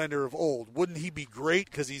was Verlander of old? Wouldn't he be great?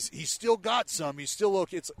 Because he's still got some. He's still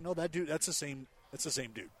okay. It's, no, that dude, that's the same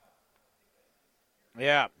dude.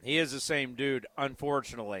 Yeah, he is the same dude,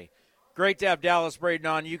 unfortunately. Great to have Dallas Braden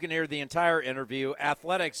on. You can hear the entire interview,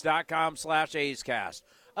 athletics.com/A'sCast.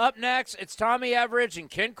 Up next, it's Tommy Everidge and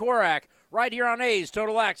Ken Korak right here on A's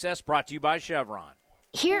Total Access, brought to you by Chevron.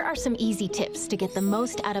 Here are some easy tips to get the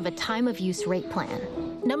most out of a time-of-use rate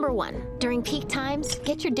plan. Number 1, during peak times,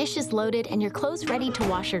 get your dishes loaded and your clothes ready to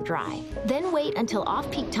wash or dry. Then wait until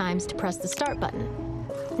off-peak times to press the start button.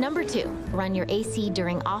 Number 2, run your AC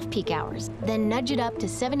during off-peak hours, then nudge it up to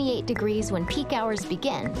 78 degrees when peak hours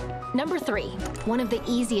begin. Number 3, one of the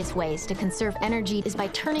easiest ways to conserve energy is by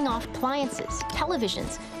turning off appliances,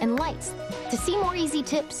 televisions, and lights. To see more easy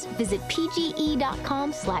tips, visit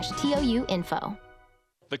pge.com/TOUinfo.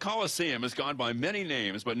 The Coliseum has gone by many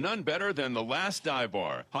names, but none better than the Last Dive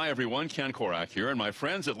Bar. Hi, everyone. Ken Korak here, and my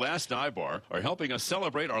friends at Last Dive Bar are helping us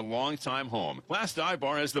celebrate our longtime home. Last Dive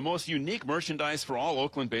Bar has the most unique merchandise for all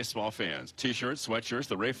Oakland baseball fans. T-shirts, sweatshirts,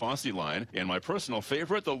 the Ray Fosse line, and my personal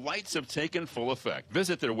favorite, the lights have taken full effect.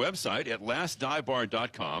 Visit their website at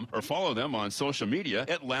lastdivebar.com or follow them on social media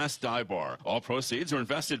at Last Dive Bar. All proceeds are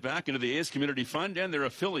invested back into the A's Community Fund and their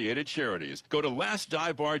affiliated charities. Go to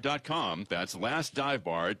lastdivebar.com. That's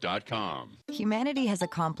lastdivebar.com. Humanity has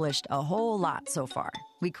accomplished a whole lot so far.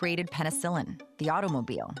 We created penicillin, the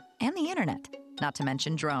automobile, and the internet, not to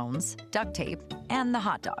mention drones, duct tape, and the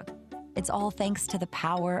hot dog. It's all thanks to the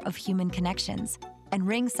power of human connections. And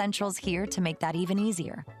RingCentral's here to make that even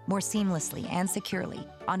easier, more seamlessly and securely,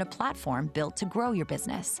 on a platform built to grow your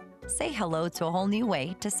business. Say hello to a whole new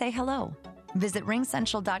way to say hello. Visit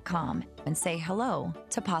ringcentral.com and say hello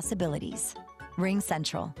to possibilities.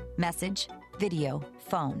 RingCentral. Message, video,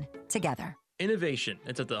 phone, together. Innovation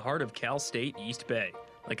that's at the heart of Cal State East Bay,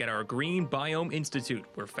 like at our Green Biome Institute,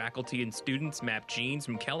 where faculty and students map genes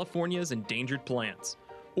from California's endangered plants.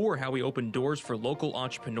 Or how we open doors for local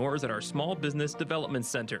entrepreneurs at our Small Business Development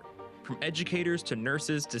Center. From educators to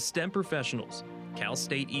nurses to STEM professionals, Cal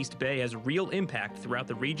State East Bay has real impact throughout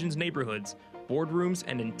the region's neighborhoods, boardrooms,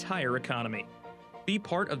 and entire economy. Be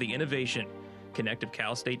part of the innovation. Connect with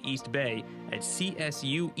Cal State East Bay at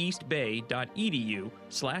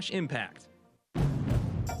csueastbay.edu/impact.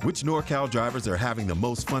 Which NorCal drivers are having the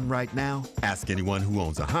most fun right now? Ask anyone who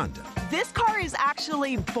owns a Honda. This car is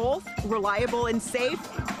actually both reliable and safe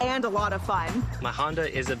and a lot of fun. My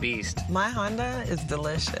Honda is a beast. My Honda is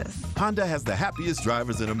delicious. Honda has the happiest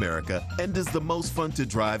drivers in America and is the most fun to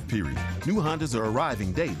drive, period. New Hondas are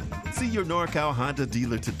arriving daily. See your NorCal Honda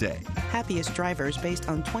dealer today. Happiest drivers based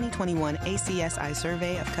on 2021 ACSI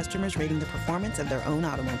survey of customers rating the performance of their own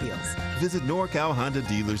automobiles. Visit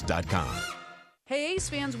NorCalHondaDealers.com. Hey A's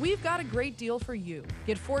fans, we've got a great deal for you.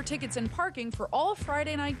 Get 4 tickets and parking for all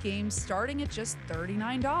Friday night games starting at just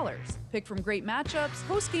 $39. Pick from great matchups,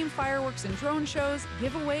 post-game fireworks and drone shows,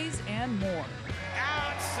 giveaways, and more.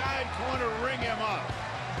 Outside corner, ring him up.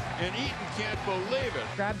 And Eaton can't believe it.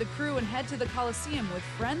 Grab the crew and head to the Coliseum with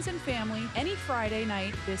friends and family any Friday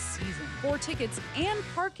night this season. 4 tickets and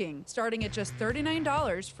parking starting at just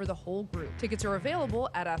 $39 for the whole group. Tickets are available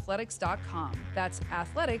at athletics.com. That's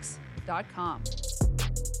athletics.com.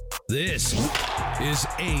 This is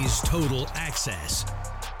A's Total Access.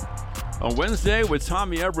 On Wednesday with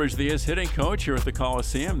Tommy Everidge, the A's hitting coach here at the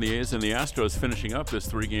Coliseum. The A's and the Astros finishing up this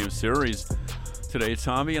 3-game series today,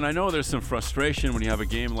 Tommy. And I know there's some frustration when you have a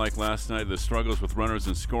game like last night, the struggles with runners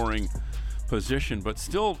in scoring position. But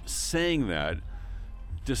still saying that,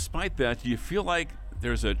 despite that, do you feel like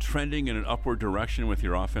there's a trending in an upward direction with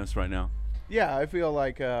your offense right now? Yeah, I feel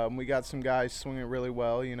like we got some guys swinging really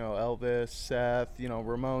well. You know, Elvis, Seth,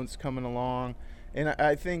 Ramon's coming along. And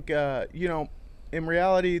I think, in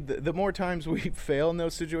reality, the more times we fail in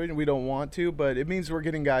those situations, we don't want to, but it means we're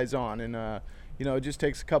getting guys on. And, it just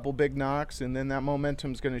takes a couple big knocks, and then that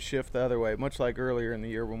momentum's going to shift the other way, much like earlier in the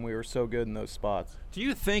year when we were so good in those spots. Do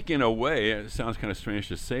you think, in a way, it sounds kind of strange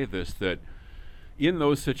to say this, that in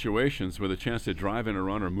those situations with a chance to drive in a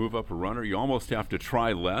run or move up a runner, you almost have to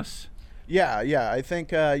try less? Yeah. I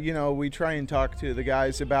think, we try and talk to the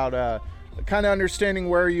guys about kind of understanding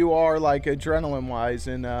where you are, like adrenaline-wise,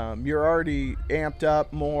 and you're already amped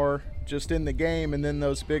up more just in the game and then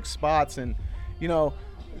those big spots. And,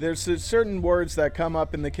 there's certain words that come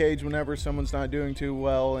up in the cage whenever someone's not doing too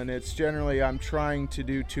well, and it's generally, I'm trying to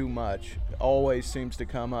do too much. Always seems to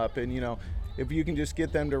come up. And, if you can just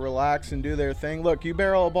get them to relax and do their thing. Look, you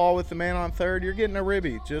barrel a ball with the man on third, you're getting a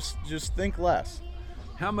ribby. Just think less.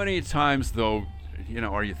 How many times, though,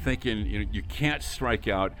 are you thinking you can't strike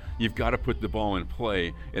out, you've got to put the ball in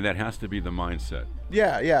play, and that has to be the mindset?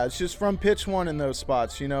 Yeah, it's just from pitch one in those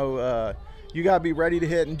spots. You got to be ready to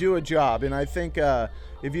hit and do a job. And I think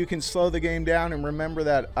if you can slow the game down and remember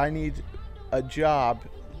that I need a job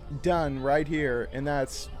done right here, and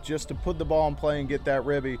that's just to put the ball in play and get that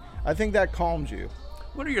ribby, I think that calms you.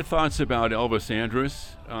 What are your thoughts about Elvis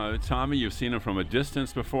Andrus? Tommy, you've seen him from a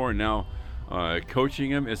distance before, and now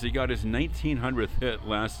coaching him as he got his 1900th hit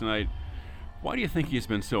last night. Why do you think he's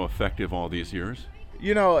been so effective all these years?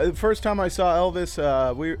 The first time I saw Elvis,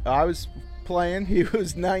 I was playing. He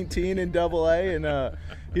was 19 in AA, and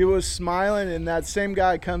he was smiling, and that same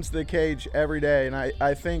guy comes to the cage every day. And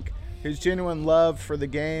I think his genuine love for the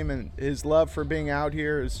game and his love for being out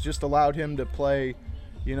here has just allowed him to play,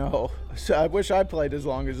 So I wish I played as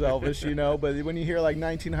long as Elvis, but when you hear like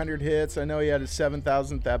 1,900 hits, I know he had his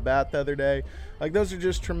 7,000th at bat the other day. Like, those are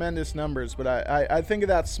just tremendous numbers, but I think of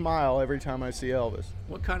that smile every time I see Elvis.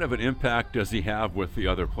 What kind of an impact does he have with the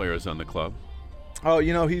other players on the club? Oh,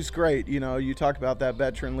 he's great. You talk about that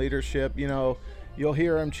veteran leadership, you'll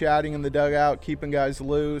hear him chatting in the dugout, keeping guys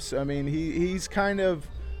loose. I mean, he's kind of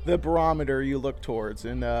the barometer you look towards.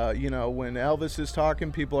 And, when Elvis is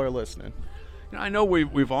talking, people are listening. I know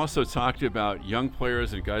we've also talked about young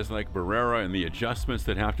players and guys like Barrera and the adjustments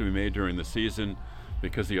that have to be made during the season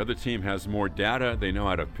because the other team has more data. They know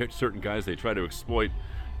how to pitch certain guys. They try to exploit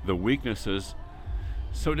the weaknesses.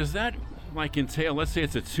 So does that entail, let's say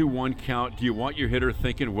it's a 2-1 count, do you want your hitter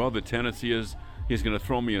thinking, well, the tendency is he's going to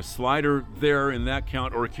throw me a slider there in that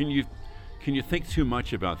count, or can you think too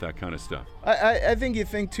much about that kind of stuff? I think you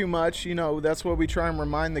think too much. That's what we try and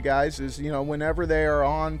remind the guys is, whenever they are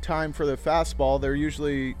on time for the fastball, they're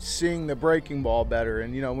usually seeing the breaking ball better.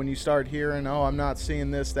 And, when you start hearing, oh, I'm not seeing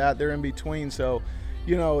this, that, they're in between. So,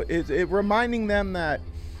 it reminding them that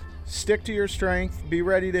stick to your strength, be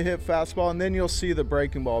ready to hit fastball, and then you'll see the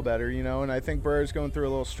breaking ball better, And I think Barrera's going through a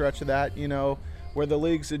little stretch of that, where the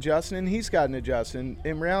league's adjusting, and he's got to adjust. And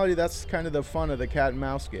in reality, that's kind of the fun of the cat and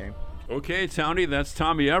mouse game. Okay, Townie, that's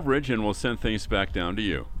Tommy Everidge, and we'll send things back down to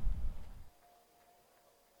you.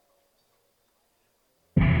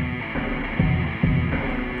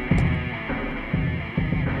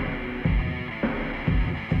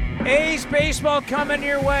 A's baseball coming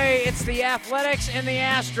your way. It's the Athletics and the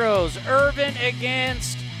Astros. Irvin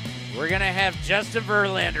against, we're going to have Justin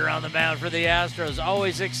Verlander on the mound for the Astros.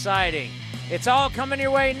 Always exciting. It's all coming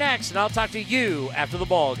your way next, and I'll talk to you after the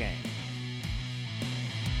ball game.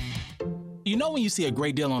 You know when you see a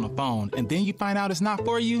great deal on the phone and then you find out it's not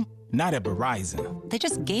for you? Not at Verizon. They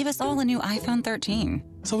just gave us all a new iPhone 13.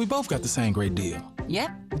 So we both got the same great deal.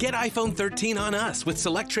 Yep. Get iPhone 13 on us with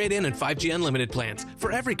select trade-in and 5G unlimited plans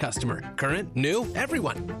for every customer, current, new,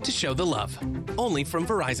 everyone, to show the love. Only from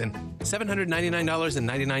Verizon.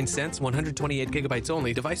 $799.99, 128 gigabytes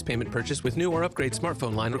only, device payment purchase with new or upgrade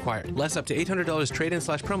smartphone line required. Less up to $800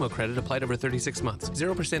 trade-in/promo credit applied over 36 months.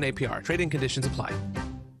 0% APR. Trade-in conditions apply.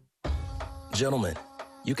 Gentlemen,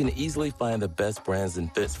 you can easily find the best brands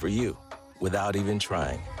and fits for you without even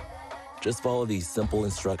trying. Just follow these simple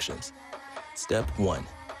instructions. Step 1.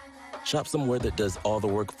 Shop somewhere that does all the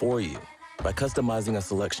work for you by customizing a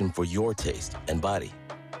selection for your taste and body.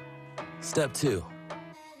 Step 2.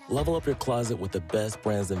 Level up your closet with the best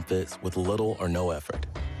brands and fits with little or no effort.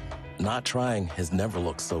 Not trying has never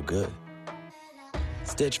looked so good.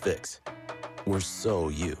 Stitch Fix. We're so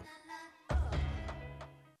you.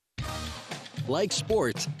 Like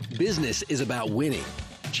sports, business is about winning.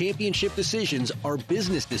 Championship decisions are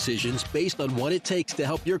business decisions based on what it takes to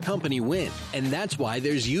help your company win. And that's why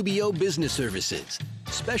there's UBO Business Services,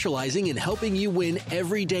 specializing in helping you win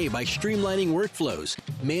every day by streamlining workflows,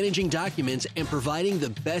 managing documents, and providing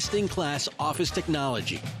the best-in-class office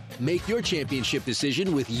technology. Make your championship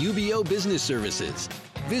decision with UBO Business Services.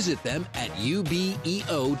 Visit them at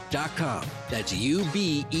ubeo.com. That's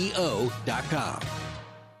ubeo.com.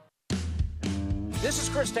 This is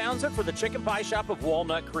Chris Townsend for the Chicken Pie Shop of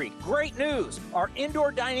Walnut Creek. Great news! Our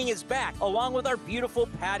indoor dining is back, along with our beautiful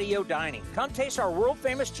patio dining. Come taste our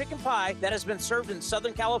world-famous chicken pie that has been served in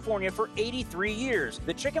Southern California for 83 years.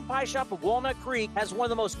 The Chicken Pie Shop of Walnut Creek has one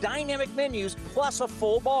of the most dynamic menus, plus a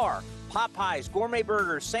full bar. Pot pies, gourmet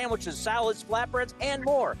burgers, sandwiches, salads, flatbreads, and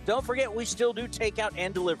more. Don't forget, we still do takeout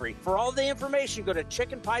and delivery. For all the information, go to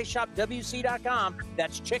chickenpieshopwc.com.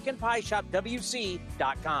 That's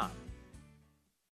chickenpieshopwc.com.